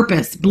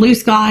 Purpose, blue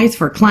skies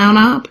for clown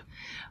op.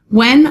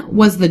 When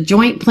was the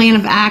joint plan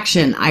of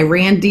action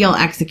Iran deal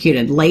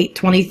executed? Late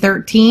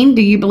 2013.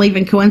 Do you believe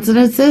in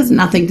coincidences?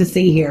 Nothing to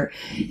see here.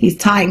 He's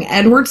tying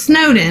Edward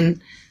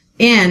Snowden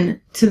in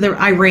to the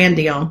Iran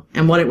deal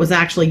and what it was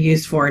actually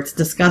used for. It's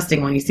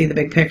disgusting when you see the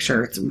big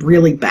picture. It's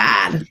really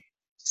bad.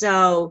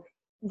 So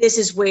this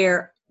is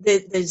where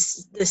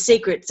the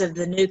secrets of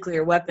the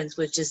nuclear weapons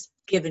was just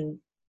given,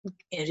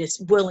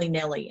 just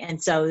willy-nilly.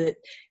 And so that,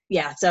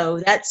 yeah,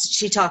 so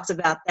she talks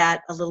about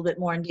that a little bit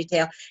more in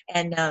detail.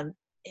 And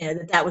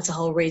that was the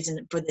whole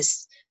reason for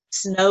this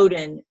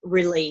Snowden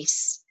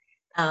release.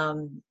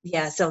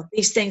 So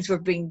these things were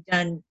being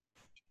done.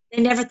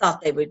 They never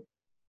thought they would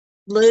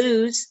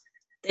lose.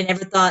 They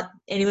never thought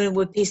anyone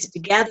would piece it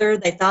together.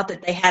 They thought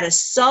that they had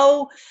us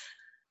so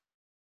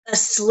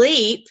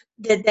asleep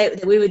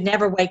that we would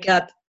never wake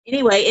up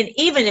anyway. And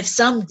even if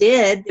some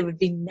did, there would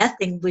be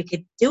nothing we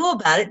could do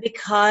about it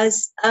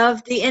because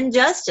of the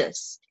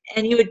injustice.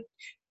 And you would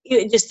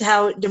just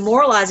how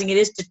demoralizing it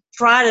is to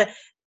try to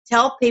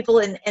tell people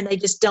and they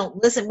just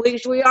don't listen.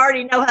 We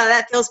already know how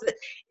that feels, but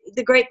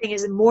the great thing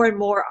is that more and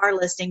more are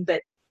listening.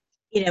 But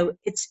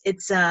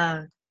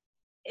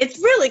it's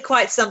really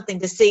quite something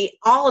to see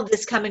all of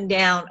this coming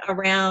down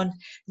around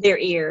their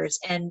ears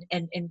and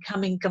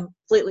coming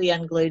completely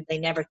unglued. They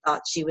never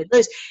thought she would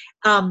lose.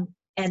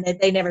 And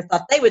that they never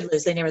thought they would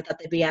lose. They never thought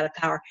they'd be out of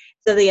power.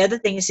 So the other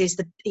thing she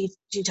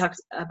talks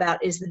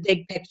about is the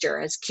big picture.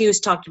 As Q's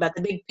talked about,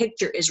 the big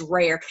picture is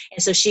rare.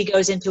 And so she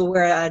goes into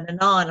where an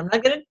Anon, I'm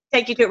not going to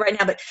take you to it right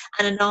now, but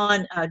an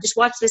Anon, just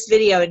watch this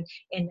video and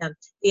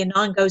the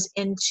Anon goes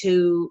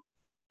into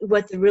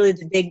what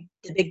the big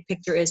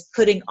picture is,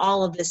 putting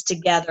all of this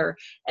together,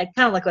 and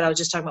kind of like what I was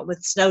just talking about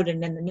with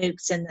Snowden and the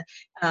nukes and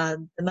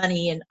the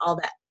money and all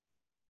that.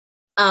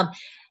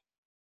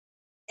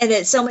 And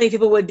that so many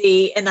people would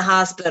be in the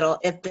hospital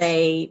if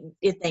they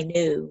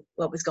knew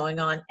what was going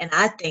on. And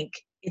I think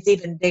it's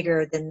even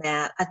bigger than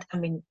that. I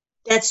mean,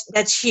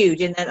 that's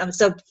huge, and I'm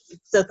so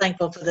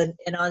thankful for the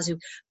Anons who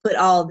put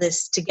all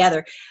this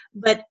together.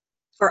 But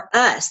for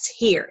us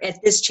here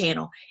at this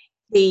channel,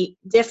 the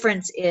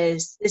difference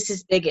is this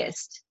is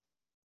biggest.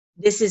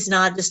 This is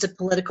not just a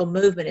political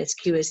movement, as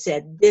Q has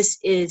said. This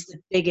is the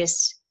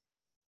biggest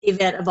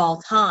event of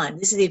all time.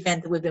 This is the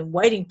event that we've been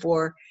waiting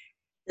for,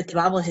 that the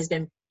Bible has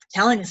been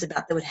telling us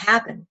about, that would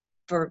happen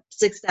for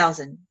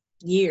 6,000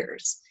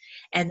 years,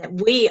 and that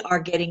we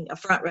are getting a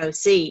front row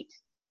seat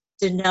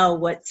to know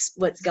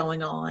what's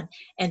going on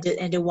and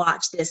to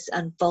watch this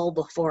unfold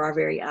before our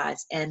very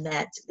eyes. And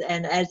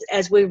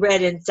as we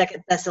read in 2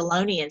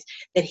 Thessalonians,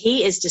 that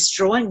he is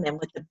destroying them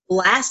with the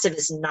blast of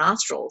his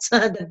nostrils,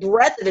 the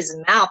breath of his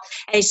mouth,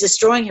 and he's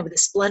destroying him with the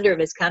splendor of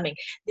his coming.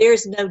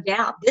 There's no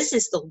doubt this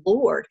is the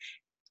Lord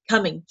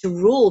coming to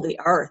rule the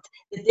earth.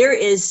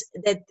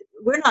 That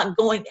we're not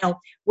going,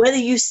 whether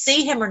you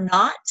see him or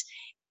not,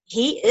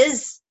 he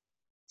is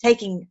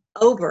taking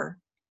over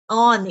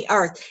on the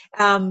earth.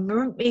 I don't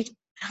know if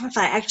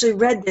I actually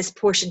read this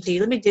portion to you.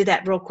 Let me do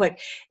that real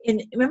quick.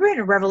 Remember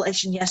in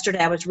Revelation yesterday,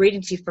 I was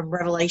reading to you from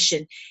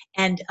Revelation,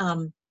 and let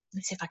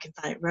me see if I can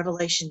find it.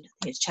 Revelation, I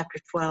think it's chapter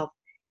 12.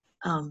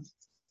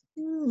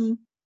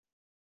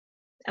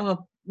 Let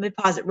me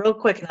pause it real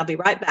quick, and I'll be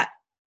right back.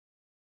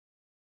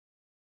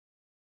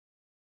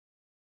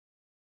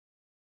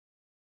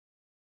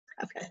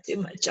 I've got too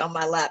much on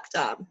my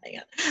laptop. Hang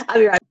on. I'll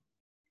be right back.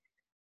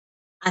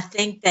 I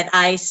think that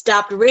I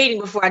stopped reading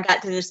before I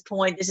got to this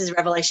point. This is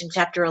Revelation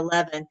chapter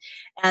 11.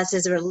 It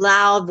says, there are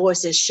loud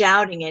voices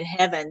shouting in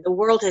heaven. The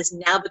world has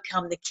now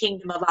become the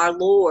kingdom of our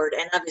Lord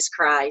and of his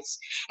Christ,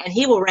 and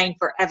he will reign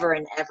forever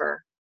and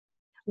ever.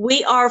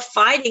 We are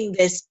fighting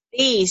this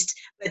beast,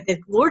 but the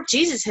Lord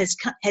Jesus is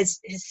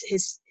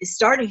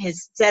starting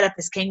his set up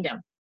his kingdom.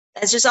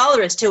 That's just all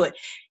there is to it.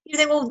 You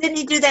think, well, didn't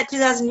he do that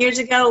 2,000 years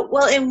ago?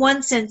 Well, in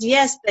one sense,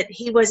 yes, but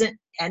he wasn't,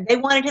 and they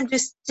wanted him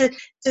just to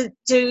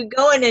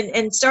go in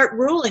and start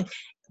ruling.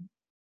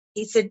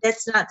 He said,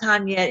 that's not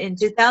time yet. In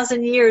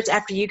 2,000 years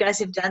after you guys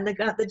have done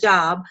the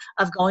job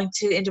of going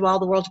into all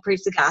the world to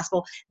preach the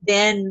gospel,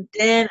 then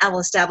I will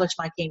establish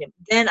my kingdom.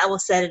 Then I will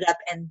set it up,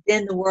 and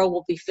then the world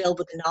will be filled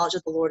with the knowledge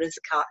of the Lord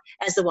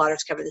as the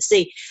waters cover the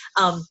sea.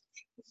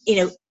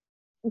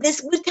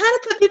 This would kind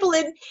of put people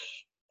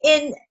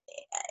in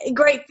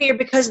great fear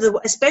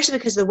especially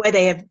because of the way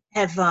they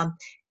have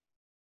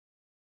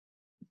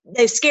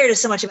they've scared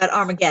us so much about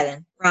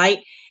Armageddon, right?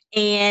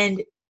 But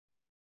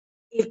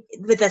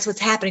that's what's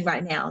happening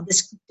right now.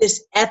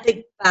 This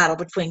epic battle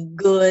between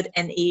good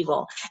and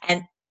evil.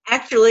 And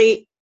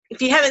actually,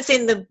 if you haven't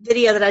seen the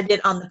video that I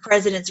did on the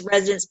president's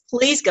residence,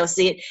 please go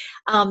see it.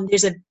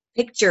 There's a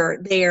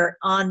picture there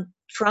on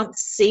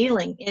Trump's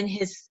ceiling in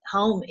his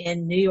home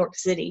in New York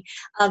City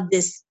of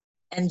this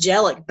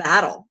angelic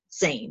battle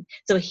scene.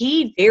 So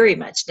he very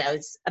much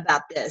knows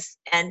about this.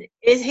 And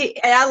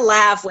I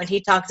laugh when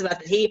he talks about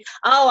that.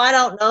 I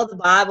don't know the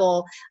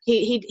Bible.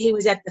 He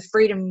was at the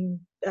Freedom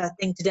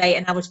thing today,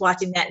 and I was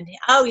watching that, and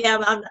oh yeah,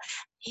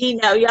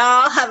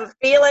 y'all have a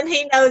feeling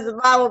he knows the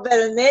Bible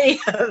better than any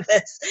of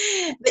us.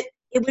 But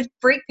it would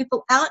freak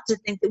people out to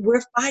think that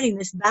we're fighting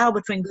this battle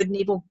between good and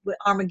evil with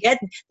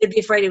Armageddon. They'd be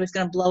afraid it was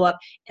going to blow up,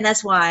 and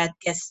that's why I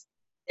guess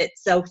that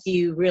so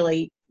few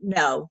really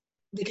know,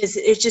 because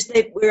it's just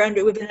that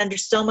we've been under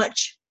so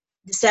much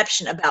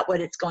deception about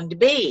what it's going to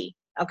be.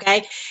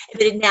 Okay, but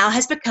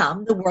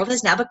the world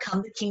has now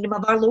become the kingdom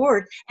of our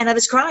Lord and of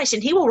his Christ,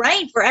 and he will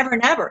reign forever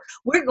and ever.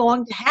 We're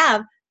going to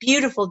have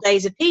beautiful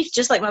days of peace,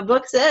 just like my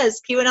book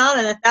says, QAnon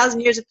and 1,000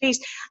 Years of Peace.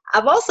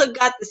 I've also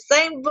got the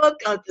same book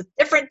with a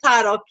different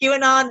title,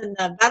 QAnon and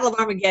the Battle of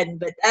Armageddon,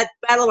 but that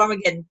Battle of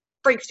Armageddon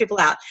freaks people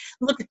out.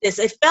 Look at this.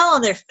 They fell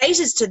on their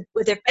faces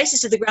with their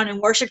faces to the ground and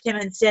worshiped him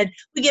and said,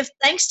 "We give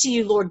thanks to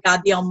you, Lord God,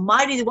 the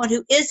Almighty, the one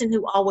who is and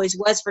who always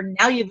was, for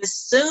now you've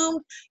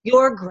assumed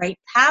your great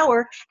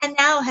power and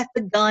now have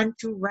begun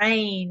to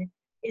reign."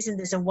 Isn't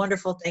this a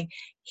wonderful thing?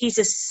 He's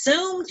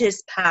assumed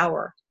his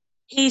power.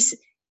 He's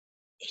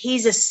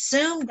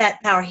assumed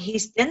that power.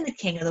 He's been the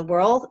king of the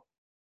world.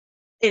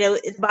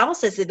 The Bible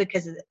says that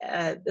because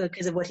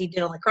of what he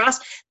did on the cross,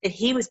 that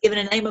he was given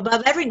a name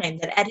above every name,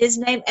 that at his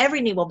name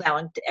every knee will bow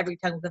and every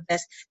tongue will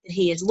confess that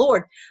he is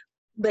Lord.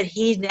 But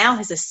he now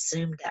has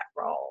assumed that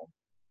role,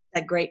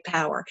 that great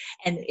power,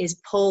 and is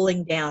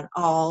pulling down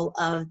all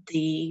of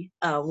the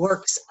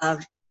works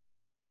of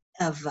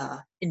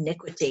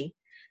iniquity.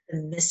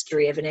 The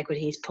mystery of iniquity,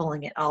 he's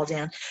pulling it all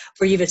down.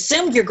 For you've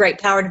assumed your great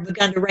power and have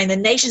begun to reign. The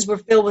nations were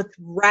filled with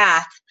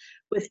wrath,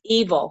 with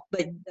evil,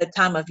 but the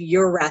time of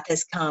your wrath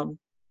has come.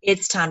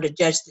 It's time to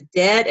judge the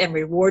dead and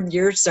reward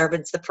your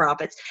servants, the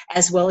prophets,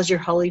 as well as your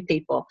holy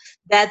people.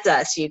 That's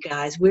us, you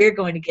guys. We're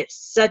going to get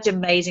such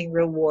amazing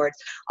rewards.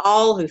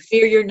 All who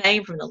fear your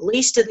name, from the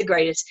least to the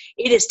greatest.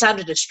 It is time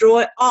to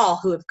destroy all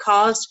who have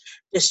caused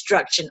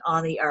destruction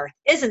on the earth.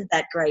 Isn't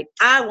that great?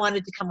 I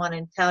wanted to come on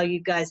and tell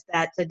you guys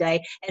that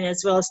today, and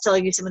as well as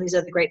telling you some of these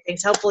other great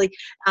things. Hopefully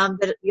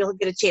that you'll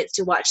get a chance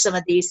to watch some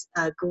of these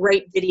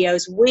great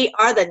videos. We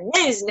are the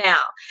news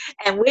now,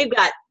 and we've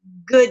got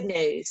good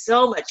news,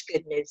 so much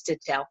good news to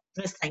tell.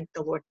 Let's thank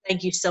the Lord.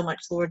 Thank you so much,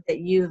 Lord, that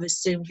you have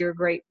assumed your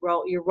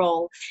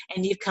role,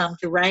 and you've come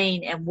to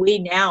reign, and we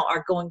now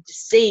are going to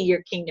see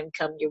your kingdom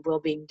come, your will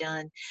being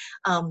done.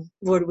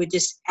 Lord, we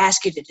just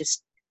ask you to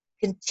just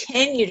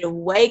continue to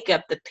wake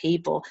up the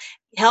people.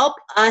 Help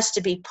us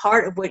to be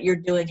part of what you're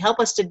doing. Help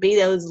us to be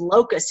those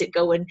locusts that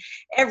go in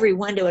every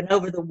window and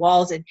over the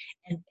walls and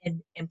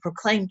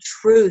proclaim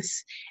truth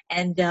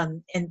and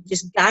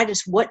just guide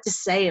us what to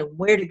say and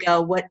where to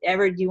go,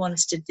 whatever you want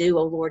us to do,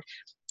 oh Lord.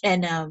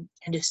 And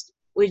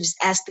we just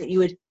ask that you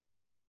would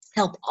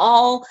help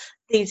all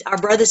our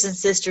brothers and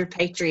sister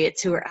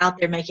patriots who are out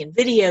there making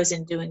videos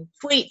and doing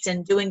tweets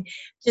and doing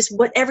just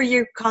whatever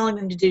you're calling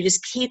them to do.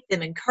 Just keep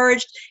them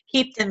encouraged,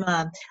 keep them,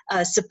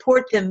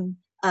 support them,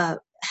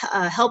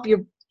 help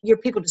your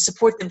people to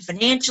support them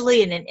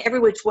financially and in every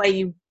which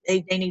way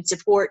they need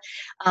support.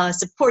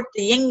 Support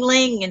the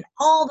youngling and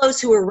all those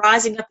who are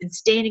rising up and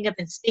standing up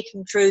and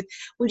speaking truth.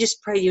 We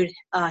just pray you'd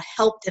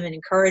help them and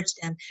encourage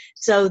them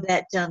so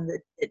that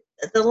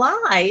the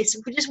lies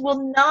just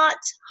will not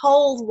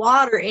hold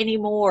water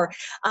anymore.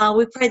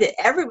 We pray that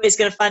everybody's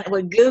going to find out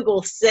what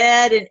Google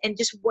said and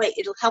just wait.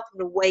 It'll help them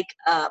to wake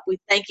up. We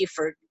thank you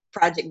for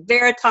Project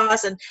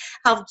Veritas and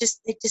how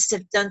they just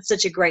have done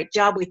such a great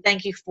job. We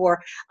thank you for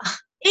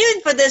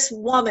even for this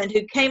woman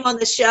who came on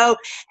the show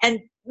and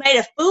made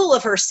a fool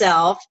of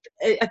herself,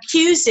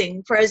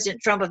 accusing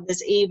President Trump of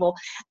this evil.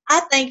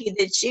 I thank you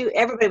that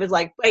everybody was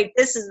like, wait,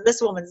 this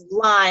woman's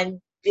lying.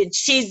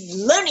 She's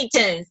Looney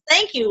Tunes.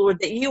 Thank you, Lord,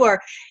 that you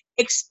are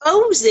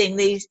exposing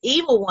these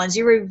evil ones.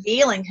 You're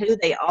revealing who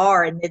they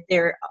are and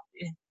that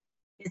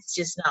it's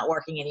just not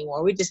working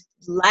anymore. We just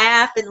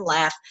laugh and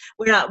laugh.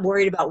 We're not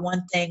worried about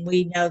one thing.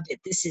 We know that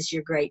this is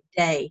your great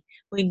day.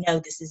 We know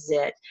this is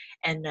it.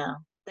 And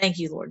thank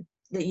you, Lord,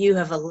 that you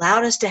have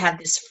allowed us to have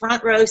this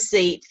front row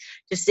seat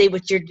to see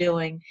what you're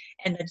doing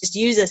and just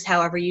use us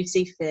however you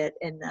see fit.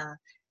 And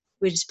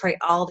we just pray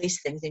all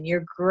these things in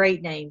your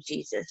great name,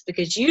 Jesus,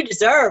 because you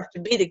deserve to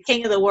be the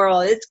king of the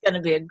world. It's going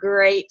to be a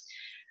great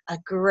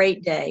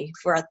day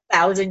for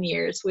 1,000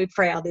 years. We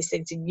pray all these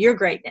things in your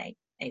great name.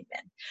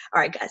 Amen.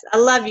 All right, guys. I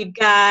love you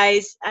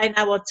guys, and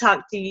I will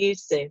talk to you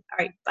soon. All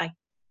right, bye.